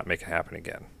do to not make it happen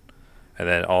again. And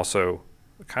then also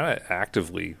kind of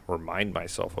actively remind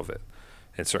myself of it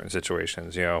in certain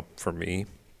situations. For me,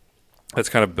 that's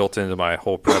kind of built into my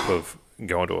whole prep of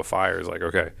going to a fire. Is like,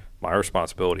 okay, my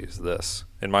responsibility is this.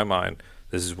 In my mind,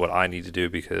 this is what I need to do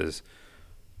because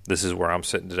this is where I'm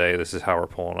sitting today. This is how we're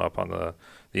pulling up on the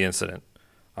incident.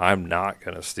 I'm not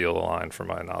going to steal the line from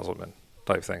my nozzleman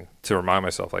type thing, to remind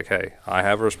myself, like, hey, I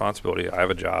have a responsibility. I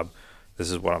have a job. This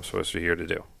is what I'm supposed to be here to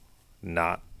do.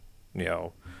 Not,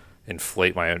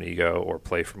 inflate my own ego or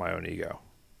play for my own ego.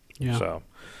 Yeah. So,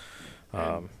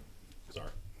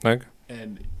 sorry. Okay.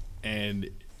 And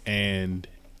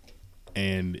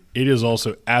it is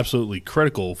also absolutely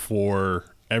critical for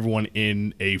everyone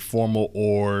in a formal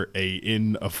or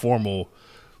in a formal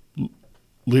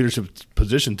leadership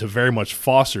position to very much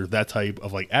foster that type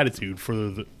of like attitude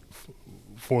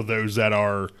for those that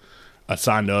are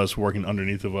assigned to us, working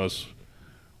underneath of us,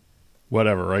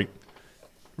 whatever,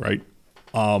 right?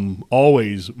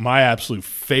 Always my absolute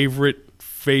favorite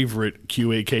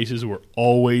QA cases were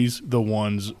always the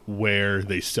ones where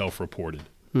they self-reported.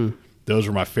 Those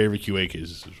were my favorite QA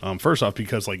cases. First off,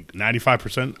 because like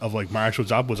 95% of like my actual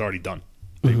job was already done.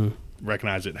 They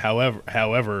recognized it. However,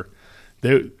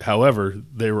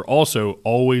 they were also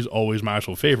always my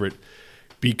actual favorite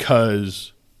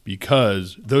because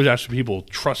those actual people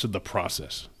trusted the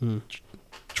process,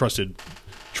 trusted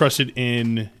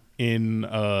in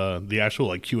the actual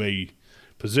like QA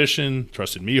position,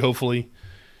 trusted me, hopefully,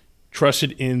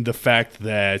 trusted in the fact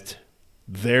that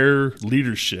their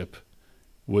leadership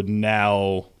would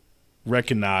now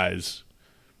recognize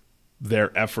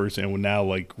their efforts and would now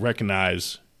like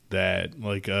recognize that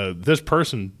like this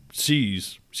person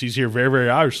sees here very, very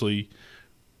obviously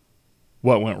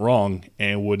what went wrong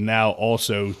and would now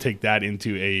also take that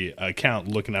into a account,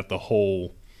 looking at the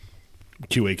whole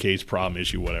QA case, problem,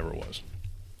 issue, whatever it was.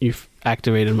 You've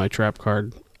activated my trap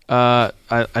card. I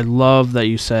love that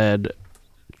you said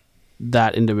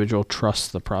that individual trusts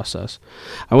the process.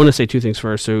 I want to say two things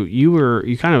first. So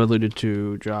you kind of alluded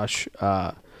to, Josh,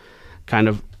 I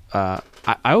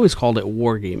always called it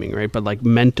wargaming, right? But like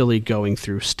mentally going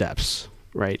through steps,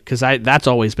 right? Because that's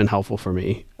always been helpful for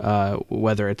me,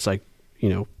 whether it's like,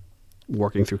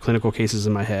 working through clinical cases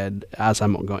in my head as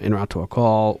I'm going in route to a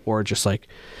call, or just like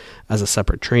as a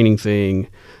separate training thing.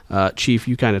 Chief,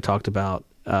 you kind of talked about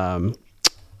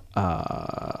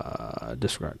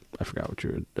disregard. I forgot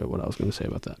what I was going to say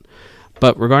about that.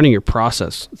 But regarding your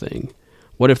process thing,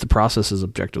 what if the process is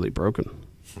objectively broken?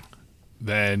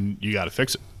 Then you got to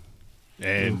fix it,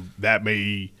 and that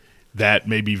may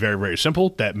be very, very simple.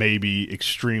 That may be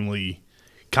extremely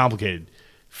complicated.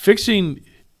 Fixing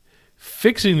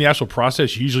the actual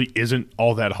process usually isn't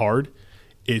all that hard.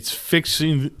 It's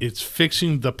fixing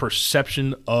the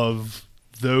perception of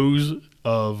those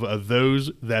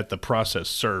that the process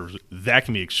serves. That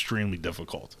can be extremely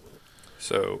difficult.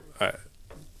 So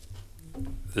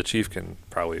the chief can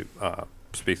probably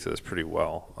speak to this pretty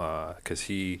well, because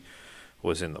he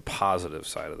was in the positive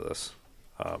side of this.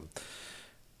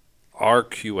 Our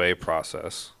QA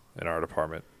process in our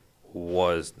department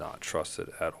was not trusted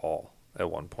at all at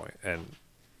one point, and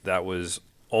that was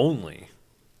only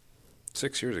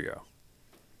 6 years ago.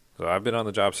 So I've been on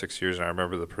the job 6 years, and I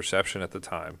remember the perception at the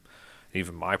time,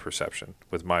 even my perception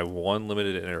with my one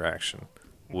limited interaction,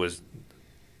 was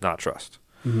not trust.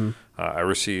 Mm-hmm. I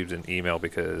received an email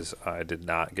because I did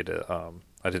not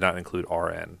include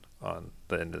RN on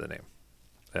the end of the name,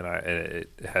 and it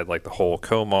had like the whole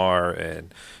COMAR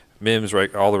and MIMS,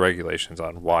 all the regulations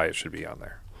on why it should be on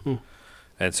there.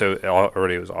 And so it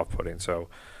already was off-putting. So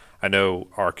I know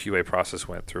our QA process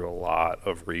went through a lot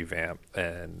of revamp,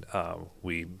 and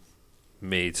we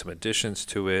made some additions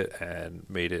to it and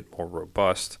made it more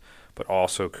robust, but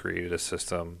also created a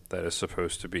system that is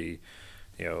supposed to be,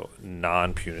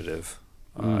 non-punitive.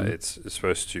 It's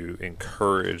supposed to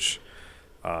encourage,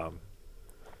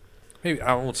 maybe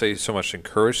I won't say so much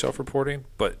encourage self-reporting,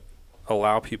 but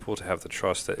allow people to have the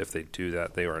trust that if they do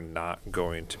that, they are not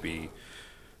going to be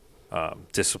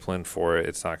disciplined for it.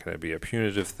 It's not going to be a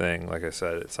punitive thing. Like I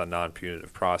said, it's a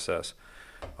non-punitive process.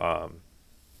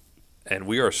 And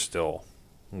we are still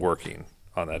working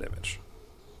on that image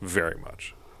very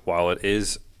much. While it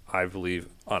is, I believe,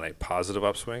 on a positive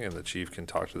upswing, and the chief can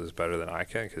talk to this better than I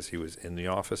can because he was in the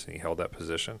office and he held that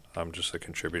position. I'm just a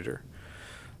contributor.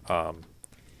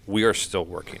 We are still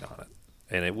working on it.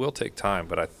 And it will take time,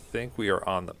 but I think we are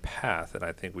on the path, and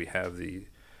I think we have the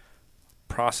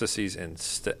processes in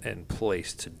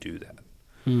place to do that.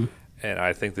 And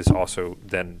I think this also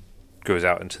then goes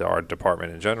out into our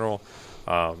department in general,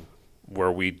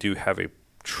 where we do have a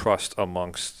trust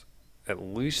amongst at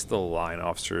least the line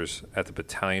officers at the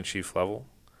battalion chief level,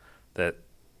 that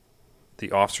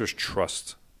the officers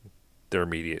trust their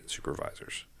immediate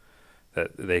supervisors,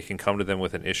 that they can come to them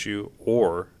with an issue,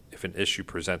 or if an issue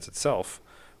presents itself,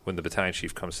 when the battalion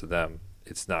chief comes to them,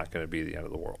 it's not going to be the end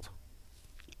of the world.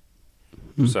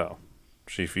 So,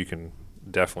 Chief, you can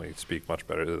definitely speak much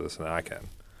better to this than I can.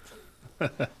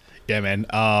 Yeah, man.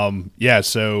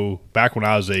 So back when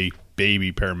I was a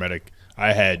baby paramedic,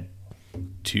 I had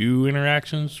 2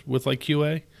 interactions with like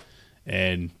QA,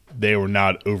 and they were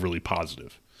not overly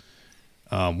positive.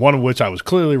 One of which I was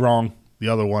clearly wrong. The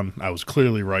other one I was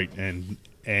clearly right,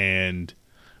 and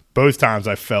both times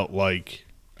I felt like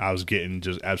I was getting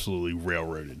just absolutely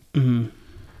railroaded.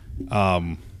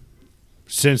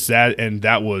 Since that, and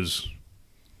that was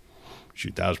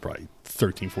probably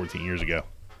 13, 14 years ago.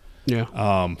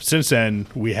 Yeah. Since then,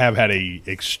 we have had a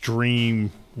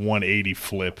extreme 180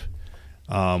 flip.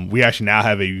 We actually now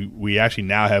have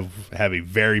a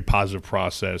very positive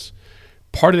process.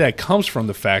 Part of that comes from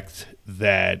the fact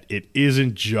that it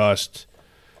isn't just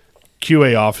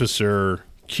QA officer,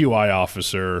 QI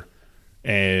officer,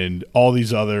 and all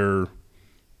these other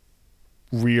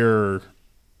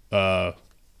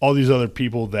all these other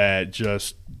people that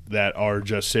are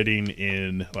just sitting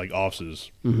in like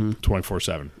offices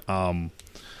 24/7.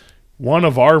 One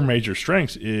of our major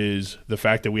strengths is the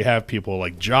fact that we have people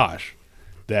like Josh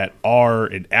that are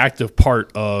an active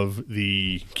part of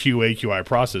the QA/QI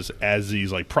process as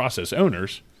these like process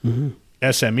owners,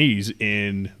 SMEs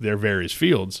in their various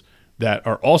fields that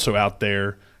are also out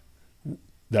there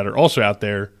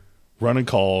running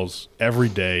calls every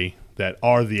day, that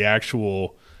are the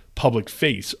actual public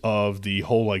face of the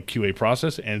whole like QA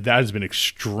process, and that has been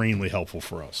extremely helpful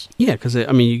for us. Yeah, because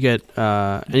I mean, you get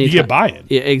you get buy-in.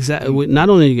 Yeah, exactly. Not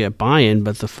only do you get buy-in,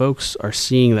 but the folks are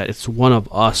seeing that it's one of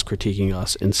us critiquing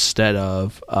us instead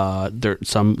of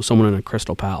someone in a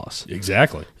Crystal Palace.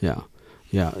 Exactly. Yeah.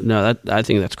 Yeah, no, I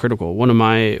think that's critical. One of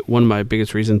my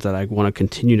biggest reasons that I want to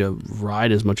continue to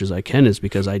ride as much as I can is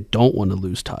because I don't want to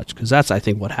lose touch. Because that's, I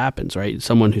think, what happens, right?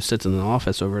 Someone who sits in an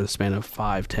office over the span of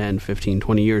 5, 10, 15,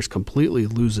 20 years completely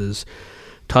loses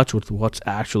touch with what's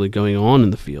actually going on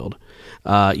in the field.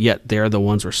 Yet they're the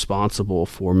ones responsible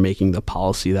for making the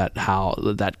policy that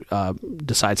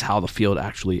decides how the field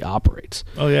actually operates.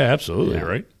 Oh, yeah, absolutely, yeah.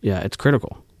 Right? Yeah, it's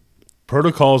critical.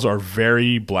 Protocols are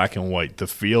very black and white. The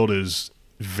field is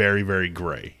very, very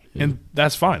gray, and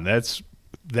that's fine.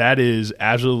 That is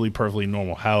absolutely perfectly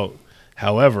normal.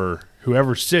 However,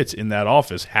 whoever sits in that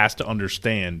office has to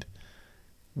understand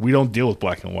we don't deal with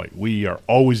black and white. We are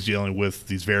always dealing with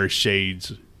these various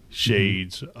shades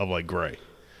of like gray.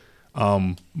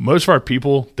 Most of our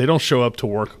people, they don't show up to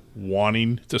work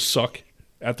wanting to suck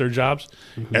at their jobs.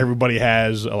 Everybody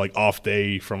has a like off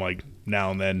day from like now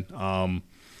and then.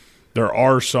 There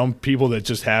are some people that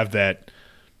just have that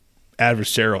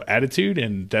adversarial attitude,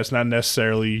 and that's not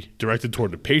necessarily directed toward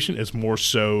the patient. It's more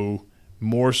so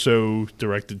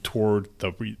directed toward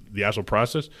the actual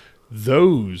process.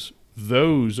 Those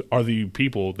are the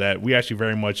people that we actually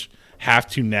very much have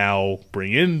to now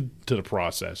bring into the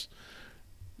process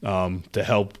to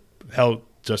help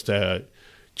just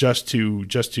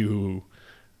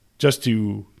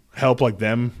to help like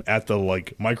them at the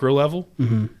like micro level.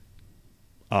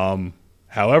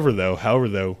 However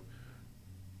though,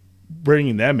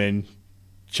 bringing them in,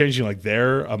 changing like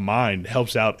their mind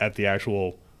helps out at the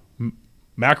actual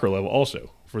macro level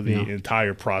also for the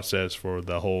entire process for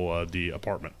the whole the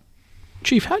apartment.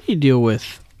 Chief, how do you deal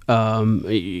with?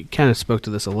 You kind of spoke to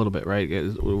this a little bit, right,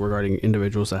 regarding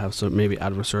individuals that have some maybe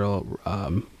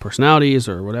adversarial personalities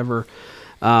or whatever.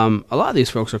 A lot of these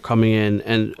folks are coming in,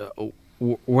 and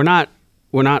we're not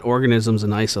organisms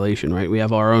in isolation, right? We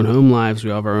have our own home lives.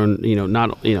 We have our own,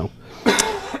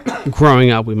 growing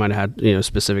up, we might have had,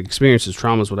 specific experiences,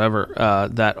 traumas, whatever,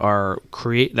 that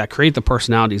create the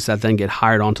personalities that then get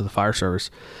hired onto the fire service.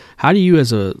 How do you,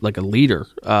 as a leader,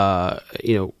 how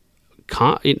do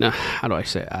I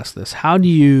ask this? How do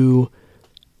you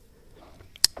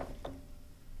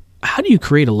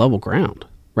create a level ground,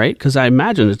 right? Because I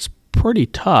imagine it's pretty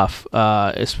tough,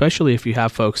 especially if you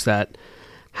have folks that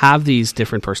have these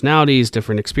different personalities,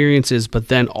 different experiences, but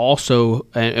then also,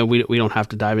 and we don't have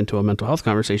to dive into a mental health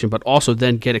conversation, but also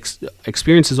then get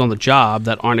experiences on the job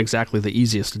that aren't exactly the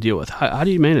easiest to deal with. How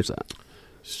do you manage that?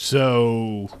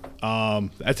 So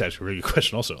that's actually a really good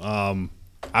question also.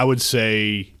 I would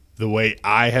say the way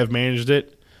I have managed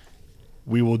it,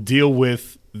 we will deal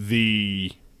with the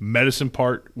medicine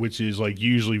part, which is like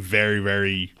usually very,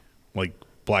 very like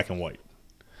black and white.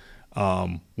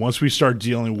 Once we start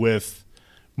dealing with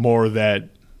more of that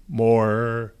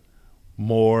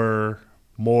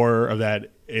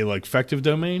a like affective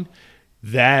domain,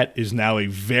 that is now a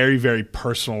very, very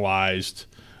personalized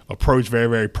approach, very,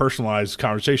 very personalized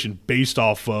conversation based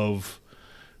off of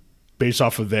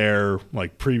their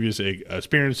like previous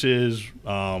experiences,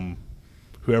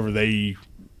 whoever they.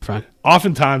 Fine.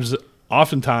 Oftentimes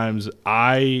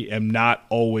I am not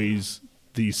always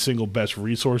the single best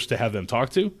resource to have them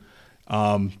talk to.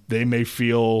 They may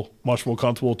feel much more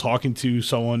comfortable talking to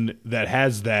someone that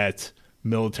has that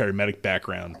military medic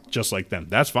background just like them.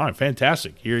 That's fine.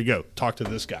 Fantastic. Here you go. Talk to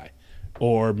this guy.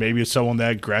 Or maybe it's someone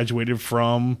that graduated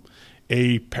from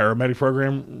a paramedic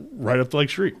program right up the Lake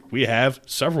Street. We have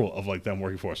several of like them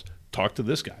working for us. Talk to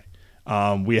this guy.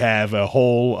 We have a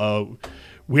whole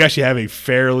we actually have a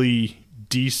fairly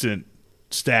decent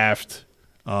staffed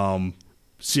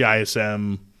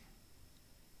CISM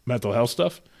mental health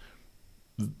stuff.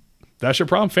 That's your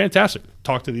problem? Fantastic.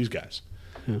 Talk to these guys.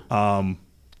 Yeah.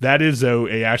 That is, though,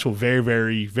 a actual very,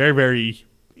 very, very, very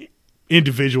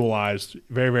individualized,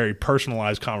 very, very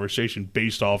personalized conversation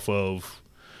based off of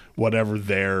whatever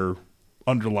their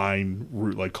underlying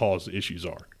root like cause issues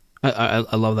are.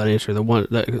 I love that answer.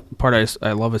 The part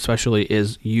I love especially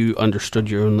is you understood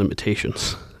your own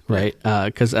limitations, right?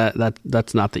 Because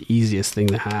that's not the easiest thing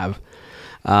to have.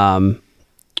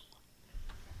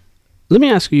 Let me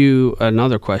ask you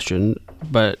another question,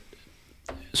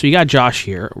 so you got Josh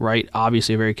here, right?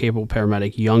 Obviously a very capable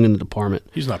paramedic, young in the department.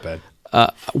 He's not bad.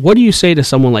 What do you say to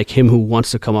someone like him who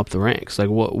wants to come up the ranks? Like,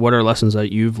 what are lessons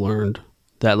that you've learned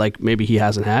that like maybe he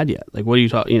hasn't had yet? Like, what do you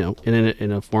talk?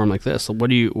 In a forum like this, what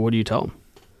do you tell him?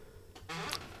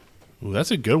 Well,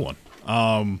 that's a good one.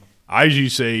 I usually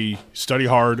say study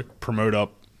hard, promote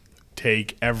up,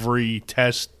 take every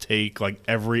test, take like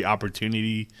every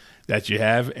opportunity that you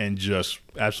have, and just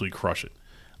absolutely crush it.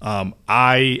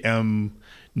 I am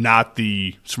not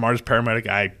the smartest paramedic.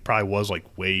 I probably was like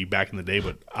way back in the day,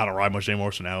 but I don't ride much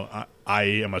anymore. So now I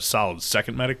am a solid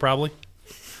second medic probably.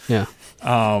 Yeah.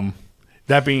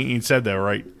 That being said, though,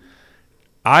 right?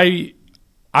 I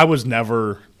was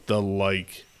never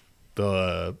the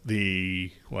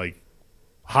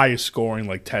highest scoring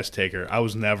like test taker. I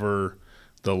was never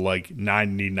the like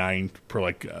 99 per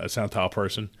like percentile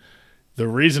person. The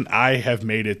reason I have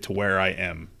made it to where I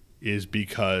am is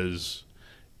because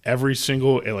every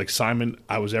single like assignment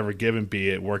I was ever given, be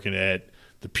it working at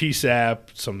the PSAP,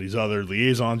 some of these other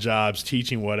liaison jobs,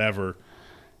 teaching, whatever,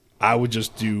 I would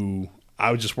just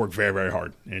work very, very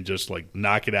hard and just like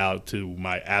knock it out to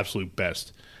my absolute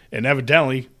best. And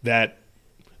evidently that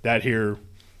here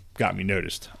got me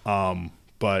noticed.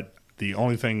 But the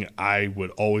only thing I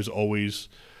would always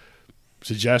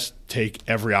suggest, take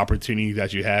every opportunity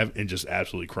that you have and just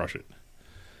absolutely crush it.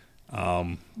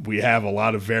 We have a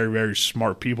lot of very, very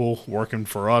smart people working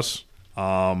for us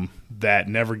that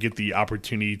never get the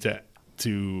opportunity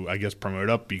to I guess promote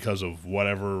up because of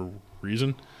whatever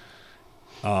reason.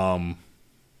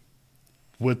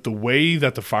 With the way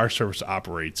that the fire service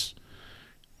operates,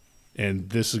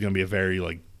 and this is going to be a very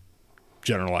like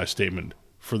generalized statement,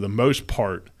 for the most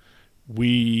part,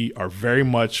 we are very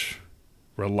much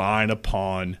relying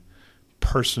upon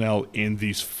personnel in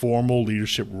these formal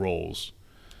leadership roles.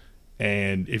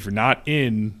 And if you're not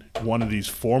in one of these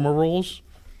formal roles,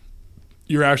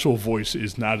 your actual voice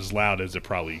is not as loud as it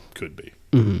probably could be.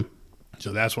 Mm-hmm.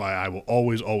 So that's why I will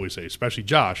always say, especially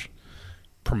Josh,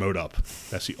 promote up.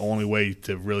 That's the only way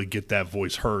to really get that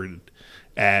voice heard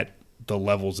at the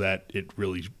levels that it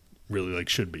really, really like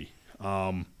should be.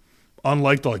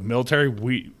 Unlike the like military,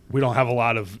 we don't have a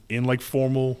lot of in like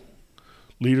formal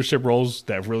leadership roles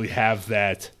that really have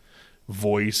that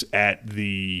voice at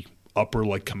the upper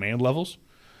like command levels.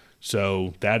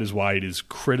 So that is why it is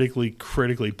critically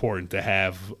important to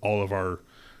have all of our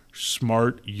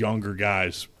smart younger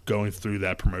guys going through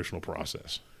that promotional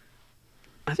process.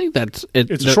 I think that's it.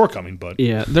 It's a shortcoming, but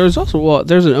yeah, there's also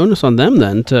there's an onus on them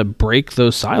then to break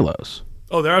those silos.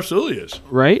 Oh, there absolutely is.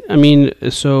 Right? I mean,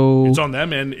 so it's on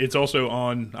them, and it's also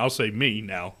on, I'll say, me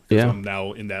now, because I'm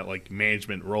now in that like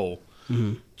management role.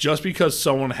 Mm-hmm. Just because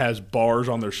someone has bars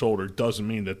on their shoulder doesn't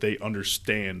mean that they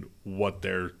understand what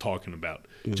they're talking about.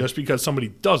 Mm-hmm. Just because somebody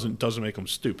doesn't make them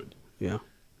stupid. Yeah.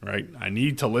 Right? I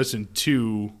need to listen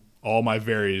to all my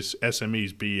various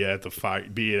SMEs, be it at the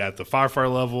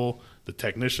firefighter level, the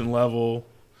technician level,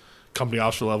 company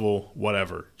officer level,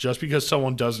 whatever. Just because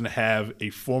someone doesn't have a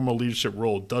formal leadership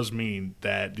role does mean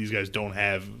that these guys don't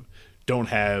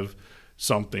have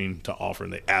something to offer,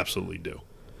 and they absolutely do.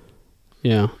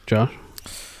 Yeah, Josh?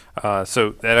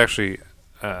 So that actually,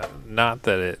 not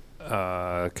that it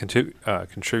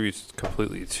contributes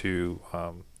completely to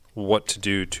what to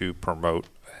do to promote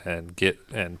and get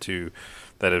into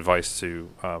that advice to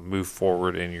move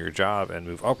forward in your job and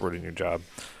move upward in your job.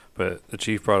 But the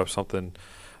chief brought up something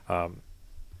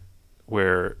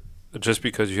where just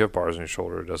because you have bars on your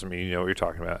shoulder doesn't mean you know what you're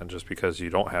talking about, and just because you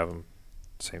don't have them,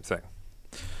 same thing.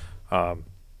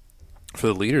 For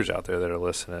the leaders out there that are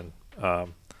listening,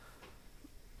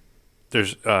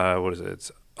 there's what is it?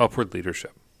 It's upward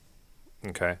leadership.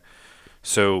 Okay,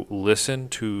 so listen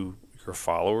to your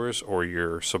followers or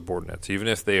your subordinates, even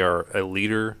if they are a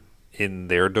leader in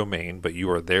their domain, but you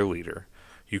are their leader.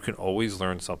 You can always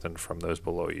learn something from those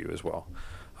below you as well.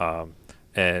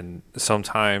 And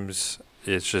sometimes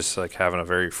it's just like having a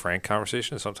very frank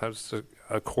conversation. Sometimes it's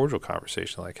a cordial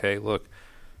conversation, like, "Hey, look,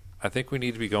 I think we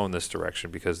need to be going this direction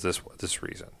because this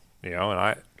reason." You know, and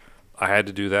I had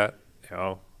to do that. You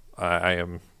know, I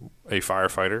am a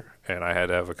firefighter, and I had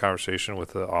to have a conversation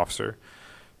with the officer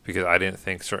because I didn't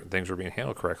think certain things were being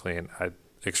handled correctly, and I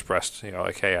expressed, you know,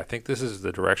 like, "Hey, I think this is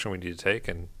the direction we need to take,"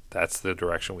 and that's the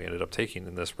direction we ended up taking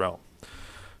in this realm.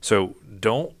 So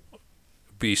don't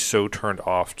be so turned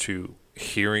off to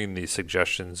hearing the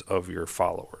suggestions of your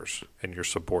followers and your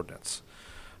subordinates,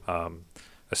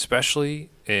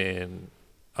 especially in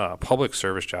public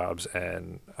service jobs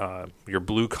and your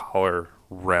blue-collar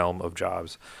realm of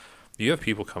jobs. You have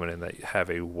people coming in that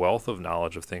have a wealth of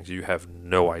knowledge of things you have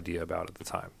no idea about at the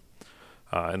time.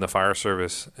 In the fire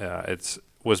service, it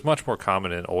was much more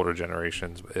common in older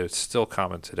generations, but it's still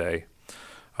common today.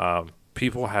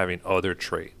 People having other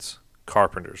trades,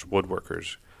 carpenters,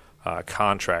 woodworkers,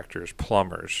 contractors,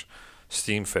 plumbers,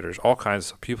 steam fitters, all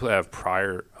kinds of people that have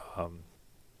prior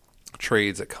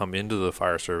trades that come into the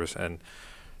fire service, and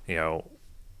you know,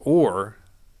 or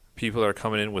people that are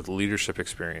coming in with leadership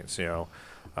experience. A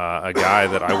guy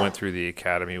that I went through the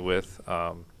academy with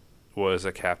was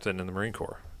a captain in the Marine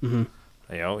Corps.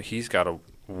 Mm-hmm. He's got a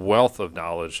wealth of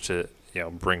knowledge to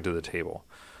bring to the table.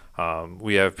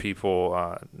 We have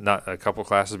people, not a couple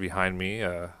classes behind me,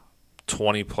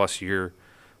 20-plus year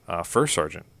first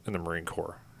sergeant in the Marine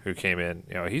Corps who came in.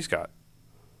 He's got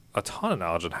a ton of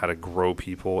knowledge on how to grow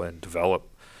people and develop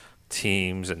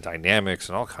teams and dynamics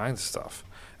and all kinds of stuff.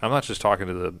 And I'm not just talking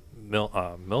to the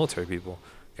military people.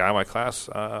 Guy in my class,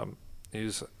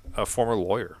 he's a former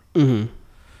lawyer.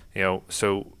 Mm-hmm.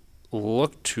 So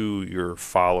look to your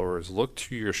followers, look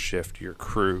to your shift, your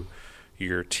crew,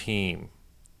 your team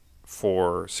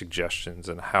for suggestions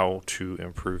and how to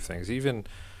improve things, even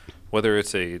whether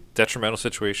it's a detrimental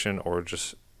situation or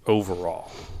just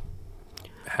overall.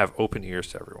 Have open ears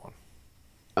to everyone.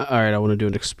 All right, I want to do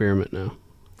an experiment now.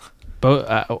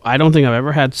 But I don't think I've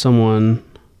ever had someone...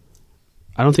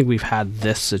 I don't think we've had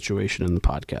this situation in the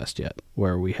podcast yet,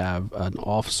 where we have an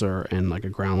officer and like a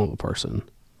ground level person,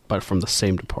 but from the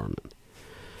same department.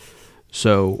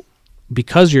 So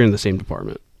because you're in the same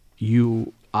department,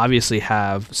 you obviously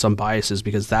have some biases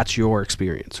because that's your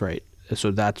experience, right?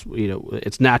 So that's,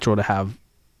 it's natural to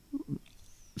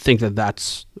think that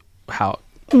that's how...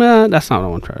 that's not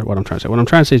what I'm trying to say. What I'm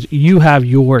trying to say is you have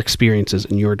your experiences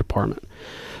in your department.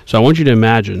 So I want you to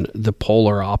imagine the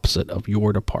polar opposite of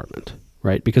your department,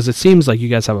 right? Because it seems like you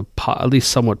guys have at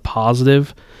least somewhat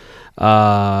positive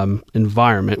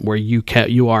environment where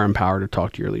you are empowered to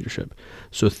talk to your leadership.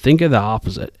 So think of the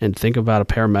opposite and think about a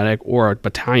paramedic or a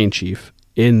battalion chief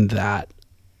in that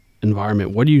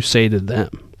environment. What do you say to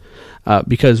them?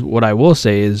 Because what I will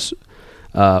say is,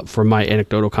 from my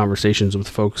anecdotal conversations with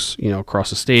folks,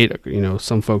 across the state,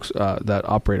 some folks that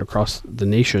operate across the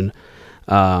nation,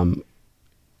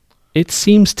 it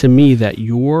seems to me that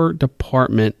your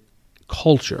department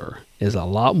culture is a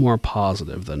lot more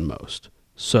positive than most.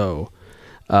 So,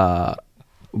 what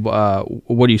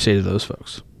do you say to those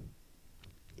folks?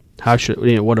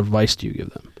 What advice do you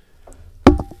give them?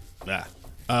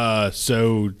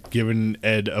 So giving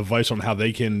Ed advice on how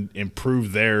they can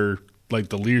improve their, like,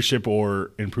 the leadership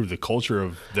or improve the culture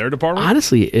of their department?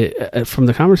 Honestly, from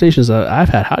the conversations that I've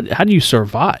had, how do you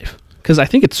survive? Because I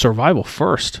think it's survival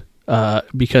first.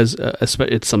 Because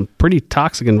it's some pretty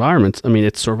toxic environments. I mean,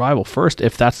 it's survival first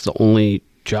if that's the only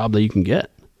job that you can get.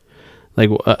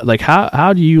 Like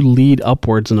how do you lead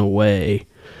upwards in a way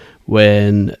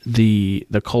when the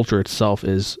culture itself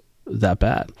is that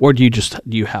bad, or do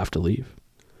you have to leave?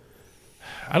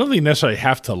 I don't think you necessarily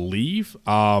have to leave.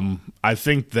 I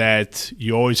think that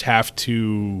you always have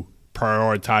to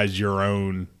prioritize your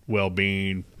own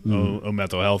well-being, own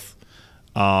mental health.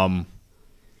 I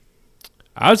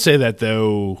would say that,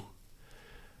 though,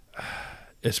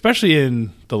 especially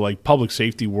in the public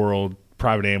safety world,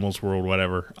 private ambulance world,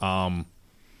 whatever, a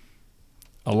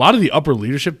lot of the upper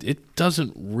leadership, it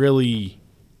doesn't really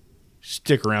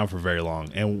stick around for very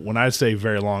long. And when I say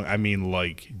very long, I mean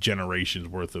generations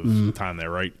worth of time there,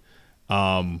 right?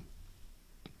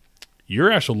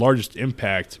 Your actual largest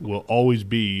impact will always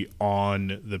be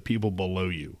on the people below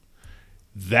you.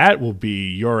 That will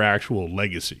be your actual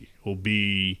legacy, will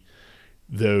be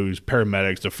those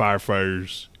paramedics, the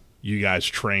firefighters you guys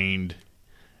trained,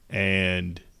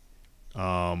 and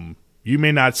you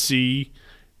may not see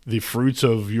the fruits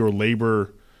of your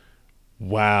labor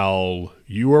while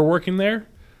you are working there.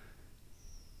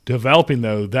 Developing,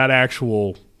 though, that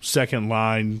actual second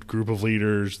line group of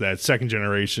leaders, that second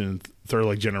generation,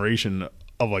 third generation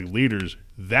of leaders,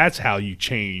 that's how you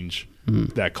change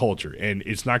that culture. And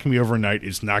it's not going to be overnight.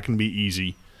 It's not going to be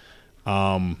easy.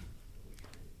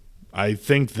 I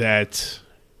think that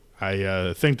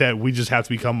we just have to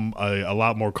become a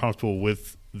lot more comfortable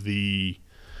with the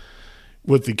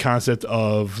concept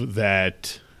of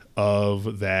that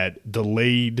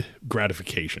delayed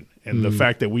gratification and the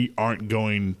fact that we aren't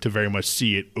going to very much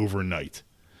see it overnight.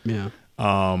 Yeah.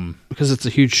 Because it's a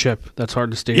huge ship that's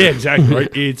hard to steer. Yeah, exactly. Right.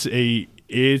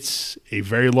 It's a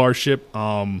very large ship.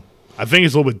 I think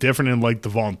it's a little bit different in the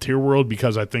volunteer world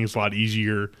because I think it's a lot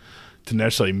easier to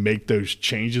necessarily make those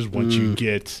changes once you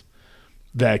get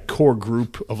that core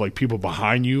group of people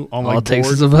behind you on all it board. Takes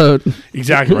is a vote.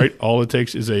 Exactly right. All it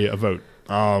takes is a vote.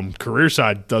 Career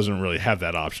side doesn't really have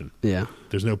that option. Yeah.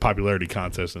 There's no popularity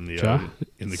contest in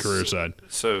the career side.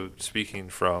 So speaking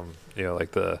from I'm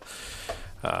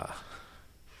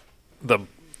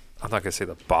not gonna say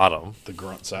the bottom, the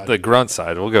grunt side. The grunt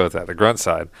side. We'll go with that. The grunt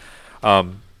side.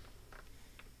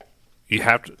 You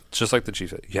have to, just like the chief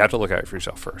said, you have to look out for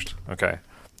yourself first. Okay.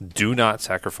 Do not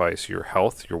sacrifice your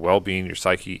health, your well-being, your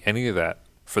psyche, any of that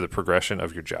for the progression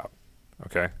of your job.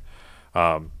 Okay.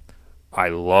 I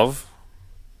love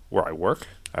where I work.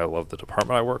 I love the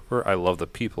department I work for. I love the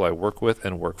people I work with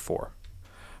and work for.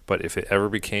 But if it ever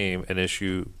became an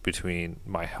issue between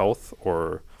my health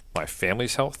or my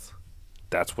family's health,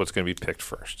 that's what's going to be picked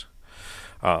first.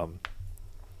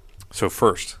 So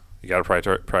first, you got to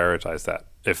prioritize that.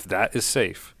 If that is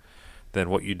safe, then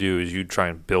what you do is you try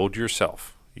and build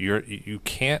yourself. You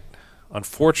can't,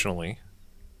 unfortunately,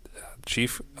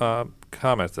 Chief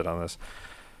commented on this,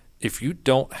 if you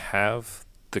don't have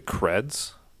the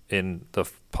creds in the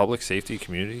public safety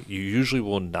community, you usually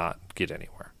will not get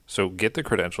anywhere. So get the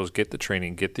credentials, get the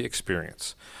training, get the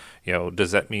experience.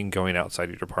 Does that mean going outside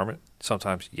your department?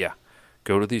 Sometimes, yeah.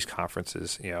 Go to these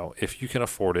conferences, if you can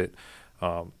afford it.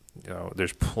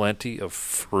 There's plenty of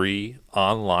free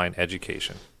online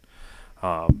education.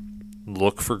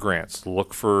 Look for grants.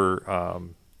 Look for,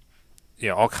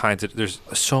 all kinds of, there's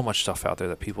so much stuff out there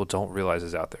that people don't realize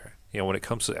is out there. When it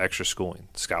comes to extra schooling,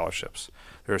 scholarships,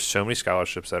 there are so many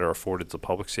scholarships that are afforded to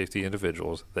public safety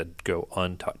individuals that go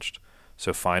untouched.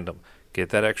 So find them. Get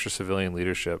that extra civilian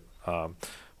leadership,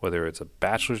 whether it's a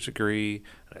bachelor's degree,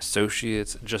 an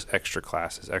associate's, just extra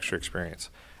classes, extra experience.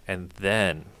 And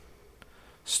then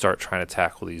start trying to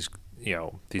tackle these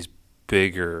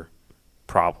bigger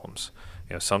problems.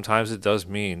 Sometimes it does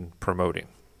mean promoting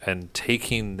and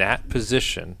taking that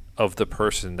position of the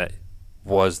person that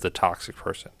was the toxic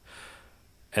person.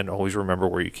 And always remember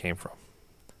where you came from.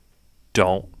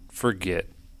 Don't forget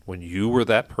when you were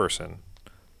that person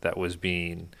that was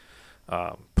being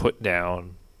put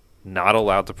down, not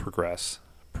allowed to progress,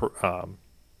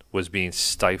 was being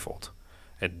stifled.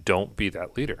 And don't be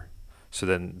that leader. So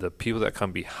then the people that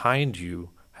come behind you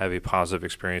have a positive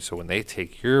experience. So when they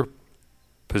take your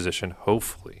position,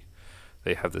 hopefully,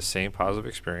 they have the same positive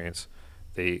experience.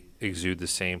 They exude the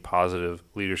same positive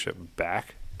leadership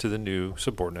back to the new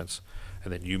subordinates,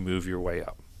 and then you move your way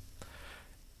up.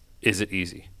 Is it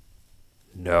easy?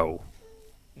 No.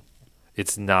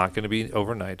 It's not going to be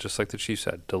overnight, just like the chief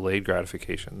said, delayed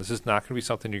gratification. This is not going to be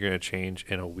something you're going to change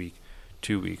in a week,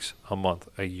 2 weeks, a month,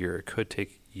 a year. It could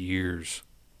take years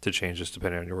to change this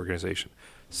depending on your organization,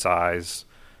 size,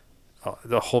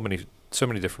 so many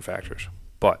different factors.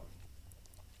 But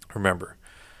remember,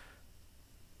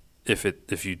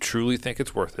 if you truly think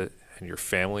it's worth it and your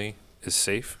family is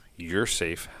safe, you're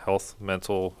safe, health,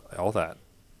 mental, all that,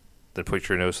 then put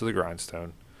your nose to the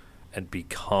grindstone and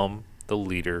become the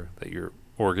leader that your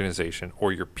organization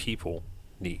or your people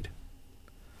need.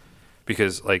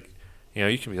 Because,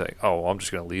 you can be like, oh, well, I'm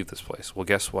just going to leave this place. Well,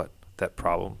 guess what? That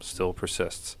problem still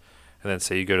persists. And then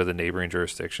say you go to the neighboring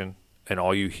jurisdiction and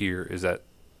all you hear is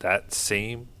that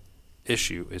same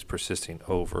issue is persisting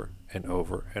over and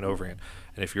over and over again.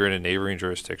 And if you're in a neighboring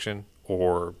jurisdiction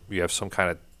or you have some kind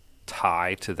of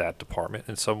tie to that department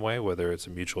in some way, whether it's a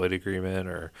mutual aid agreement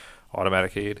or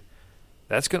automatic aid,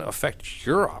 that's going to affect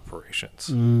your operations.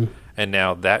 And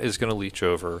now that is going to leach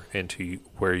over into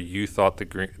where you thought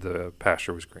the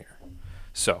pasture was greener.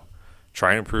 So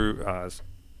try and improve, it's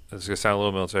going to sound a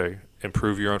little military,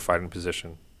 improve your own fighting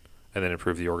position and then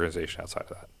improve the organization outside of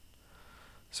that.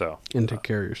 So and take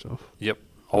care of yourself. Yep.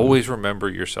 Always remember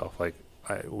yourself.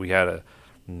 We had a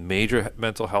major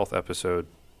mental health episode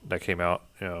that came out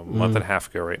a month and a half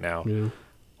ago right now. Yeah.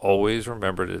 Always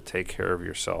remember to take care of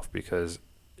yourself, because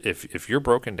if you're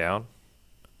broken down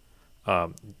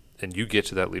and you get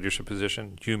to that leadership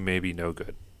position, you may be no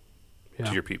good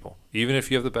to your people. Even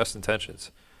if you have the best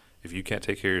intentions. If you can't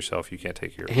take care of yourself, you can't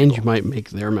take care of people. And you might make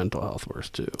their mental health worse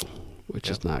too, which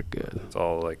is not good. It's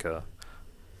all like a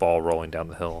ball rolling down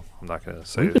the hill. I'm not going to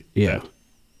say that. Yeah.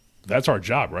 That's our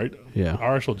job, right? Yeah.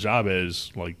 Our actual job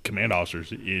as command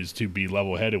officers is to be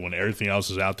level-headed when everything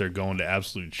else is out there going to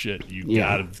absolute shit. You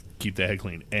got to keep that head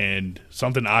clean. And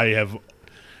something I have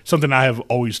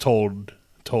always told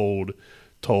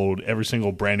every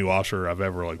single brand new officer I've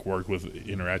ever worked with,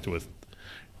 interacted with,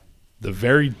 the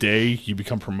very day you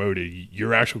become promoted,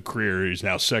 your actual career is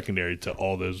now secondary to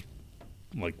all those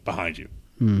behind you.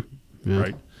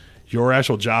 Right? Your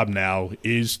actual job now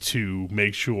is to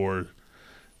make sure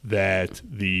that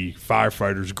the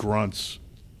firefighters, grunts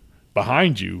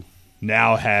behind you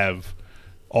now have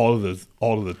all of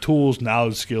the tools,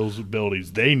 knowledge, skills,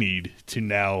 abilities they need to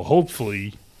now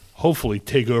hopefully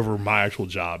take over my actual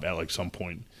job at some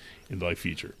point in the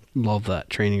future. Love that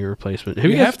training replacement.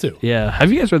 You have to. Yeah. Have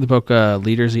you guys read the book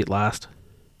Leaders Eat Last?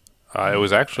 It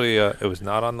was actually it was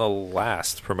not on the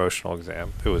last promotional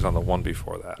exam. It was on the one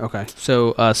before that. Okay.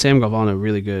 So Sam Galvano,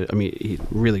 really good. He's a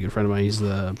really good friend of mine. He's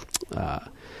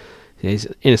he's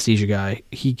an anesthesia guy.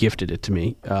 He gifted it to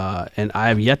me, and I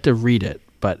have yet to read it.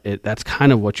 but that's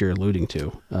kind of what you're alluding to.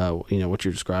 What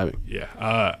you're describing. Yeah,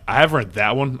 I haven't read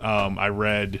that one. I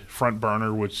read Front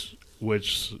Burner, which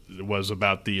was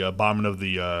about the bombing of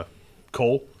the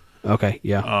coal. Okay,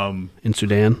 yeah. In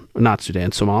Sudan, not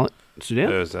Sudan, Somalia.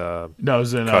 Sudan? It was No, it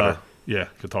was in Qatar.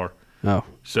 Qatar. Oh,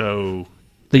 So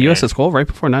the USS Cole right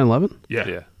before 9/11. yeah,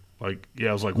 Yeah. I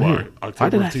was like, Man, what? October why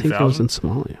did I 2000? think it was in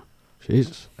Somalia?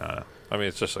 Jesus. I mean,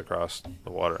 it's just across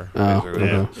the water. Oh, basically.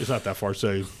 Yeah, Okay. it's not that far.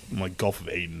 So like Gulf of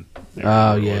Aden. Oh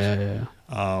Where it was.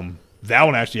 yeah. That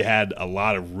one actually had a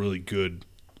lot of really good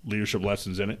leadership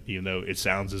lessons in it. Even though it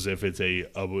sounds as if it's a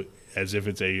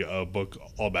book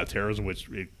all about terrorism, which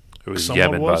It was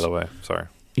somewhat Yemen, by the way. Sorry.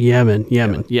 Yemen.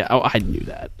 Yeah. Oh, I knew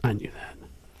that.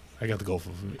 I got the Gulf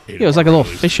of Aden. Yeah, it was like a little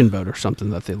released. fishing boat or something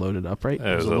that they loaded up, right?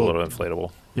 It was a little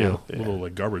inflatable. Yeah, a little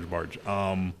like garbage barge.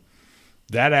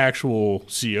 That actual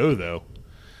CO though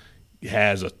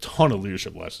has a ton of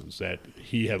leadership lessons that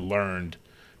he had learned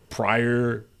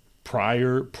prior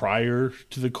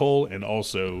to the coal and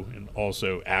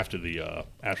also after the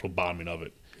actual bombing of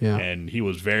it. Yeah. And he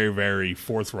was very, very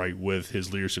forthright with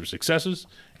his leadership successes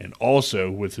and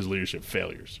also with his leadership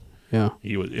failures. Yeah.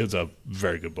 It was a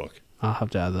very good book. I'll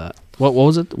have to add that. What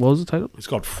was it? What was the title? It's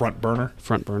called Front Burner.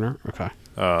 Front Burner. Okay.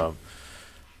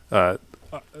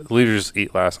 Leaders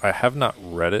Eat Last. I have not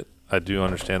read it. I do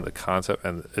understand the concept,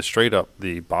 and straight up,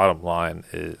 the bottom line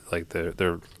is like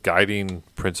their guiding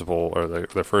principle, or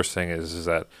their first thing is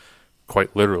that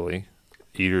quite literally,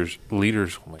 leaders.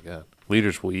 Oh my God,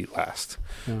 leaders will eat last.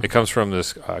 Yeah. It comes from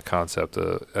this concept.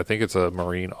 I think it's a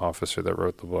Marine officer that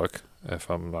wrote the book, if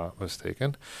I'm not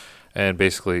mistaken. And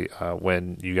basically,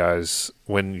 when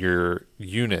your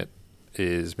unit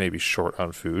is maybe short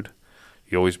on food,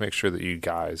 you always make sure that you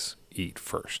guys eat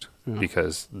first,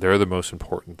 because they're the most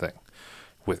important thing.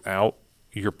 Without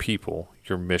your people,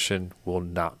 your mission will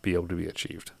not be able to be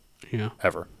achieved. Yeah.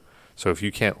 Ever. So if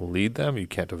you can't lead them, you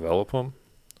can't develop them,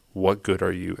 what good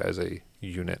are you as a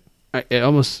unit?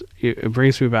 It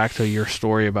brings me back to your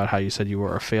story about how you said you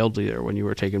were a failed leader when you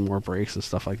were taking more breaks and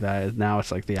stuff like that. Now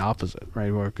it's like the opposite,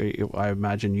 right? Where I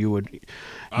imagine you would.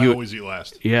 I always eat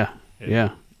last. Yeah. And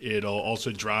Yeah. It'll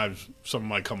also drive some of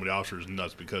my company officers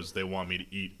nuts because they want me to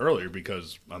eat earlier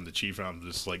because I'm the chief and I'm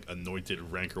this like anointed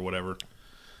rank or whatever.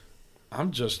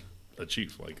 I'm just a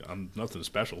chief. Like, I'm nothing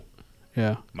special.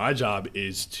 Yeah. My job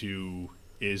is to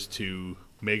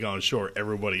make on sure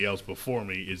everybody else before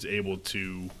me is able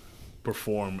to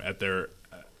perform at their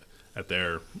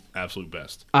absolute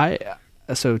best.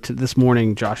 This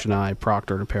morning, Josh and I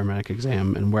proctored a paramedic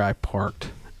exam, and where I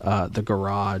parked the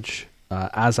garage,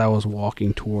 as I was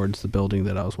walking towards the building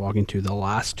that I was walking to, the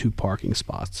last two parking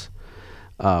spots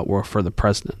were for the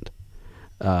president,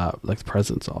 like the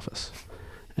president's office.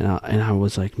 And I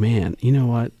was like, man, you know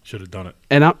what? Should have done it.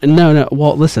 And no.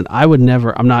 Well, listen, I would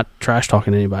never. I'm not trash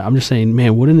talking anybody. I'm just saying,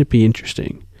 man, wouldn't it be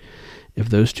interesting if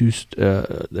those two,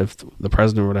 if the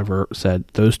president or whatever said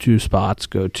those two spots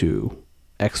go to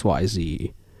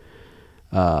XYZ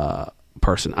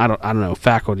person. I don't know,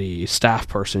 faculty, staff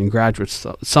person, graduates,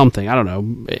 something. I don't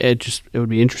know. It would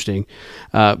be interesting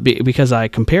because I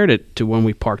compared it to when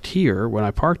we parked here. When I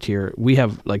parked here, we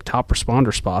have like top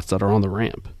responder spots that are on the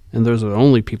ramp. And those are the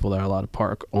only people that are allowed to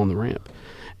park on the ramp.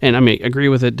 And I mean, agree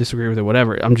with it, disagree with it,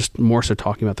 whatever. I'm just more so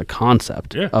talking about the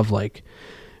concept of like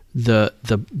the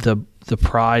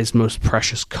prized, most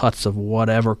precious cuts of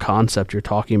whatever concept you're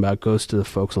talking about goes to the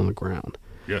folks on the ground.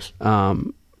 Yes.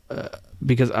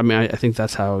 Because I mean, I think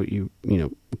that's how you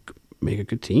make a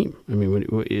good team. I mean,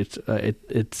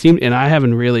 it seemed, and I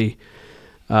haven't really.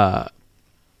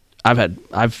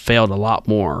 I've failed a lot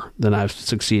more than I've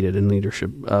succeeded in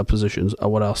leadership positions.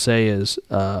 What I'll say is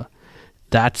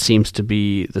that seems to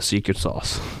be the secret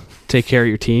sauce. Take care of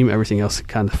your team, everything else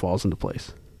kind of falls into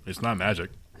place. It's not magic.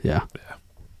 Yeah.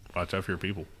 Watch out for your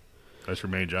people. That's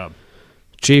your main job.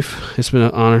 Chief, it's been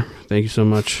an honor. Thank you so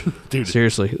much. Dude.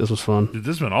 Seriously, this was fun. Dude,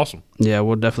 this has been awesome. Yeah,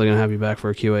 we're definitely going to have you back for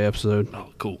a QA episode.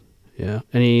 Oh, cool. Yeah.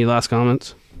 Any last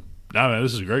comments? No, man,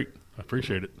 this is great. I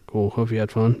appreciate it. Cool. Hope you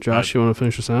had fun. Josh, you want to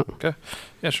finish this out? Okay.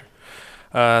 Yeah, sure.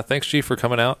 Thanks, Chief, for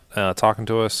coming out, talking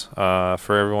to us.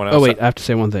 For everyone else. Oh, wait. I have to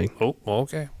say one thing. Oh, well,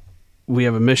 okay. We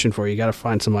have a mission for you. You got to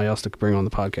find somebody else to bring on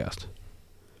the podcast.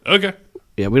 Okay.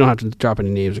 Yeah, we don't have to drop any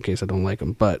names in case I don't like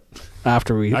them. But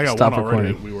after we I got stop one already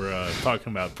recording. we were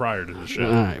talking about prior to the show.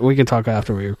 All right. We can talk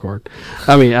after we record.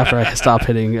 I mean, after I stop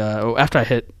hitting, after I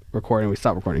hit recording, we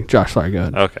stop recording. Josh, sorry, go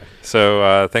ahead. Okay.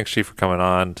 So thanks, Chief, for coming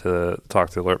on to talk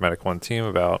to the Alert Medic 1 team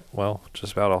about, well,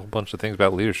 just about a whole bunch of things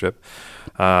about leadership.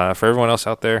 For everyone else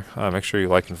out there, make sure you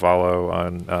like and follow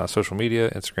on social media,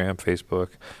 Instagram, Facebook.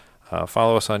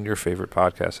 Follow us on your favorite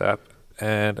podcast app.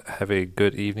 and have a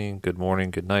good evening, good morning,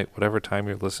 good night, whatever time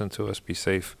you're listening to us. Be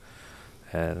safe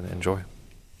and enjoy.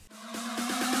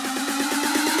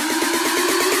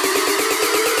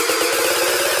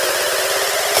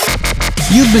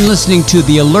 You've been listening to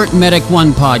the Alert Medic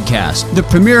 1 podcast, the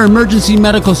premier emergency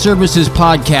medical services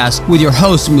podcast with your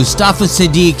hosts Mustafa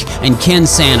Siddiq and Ken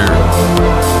Sanner.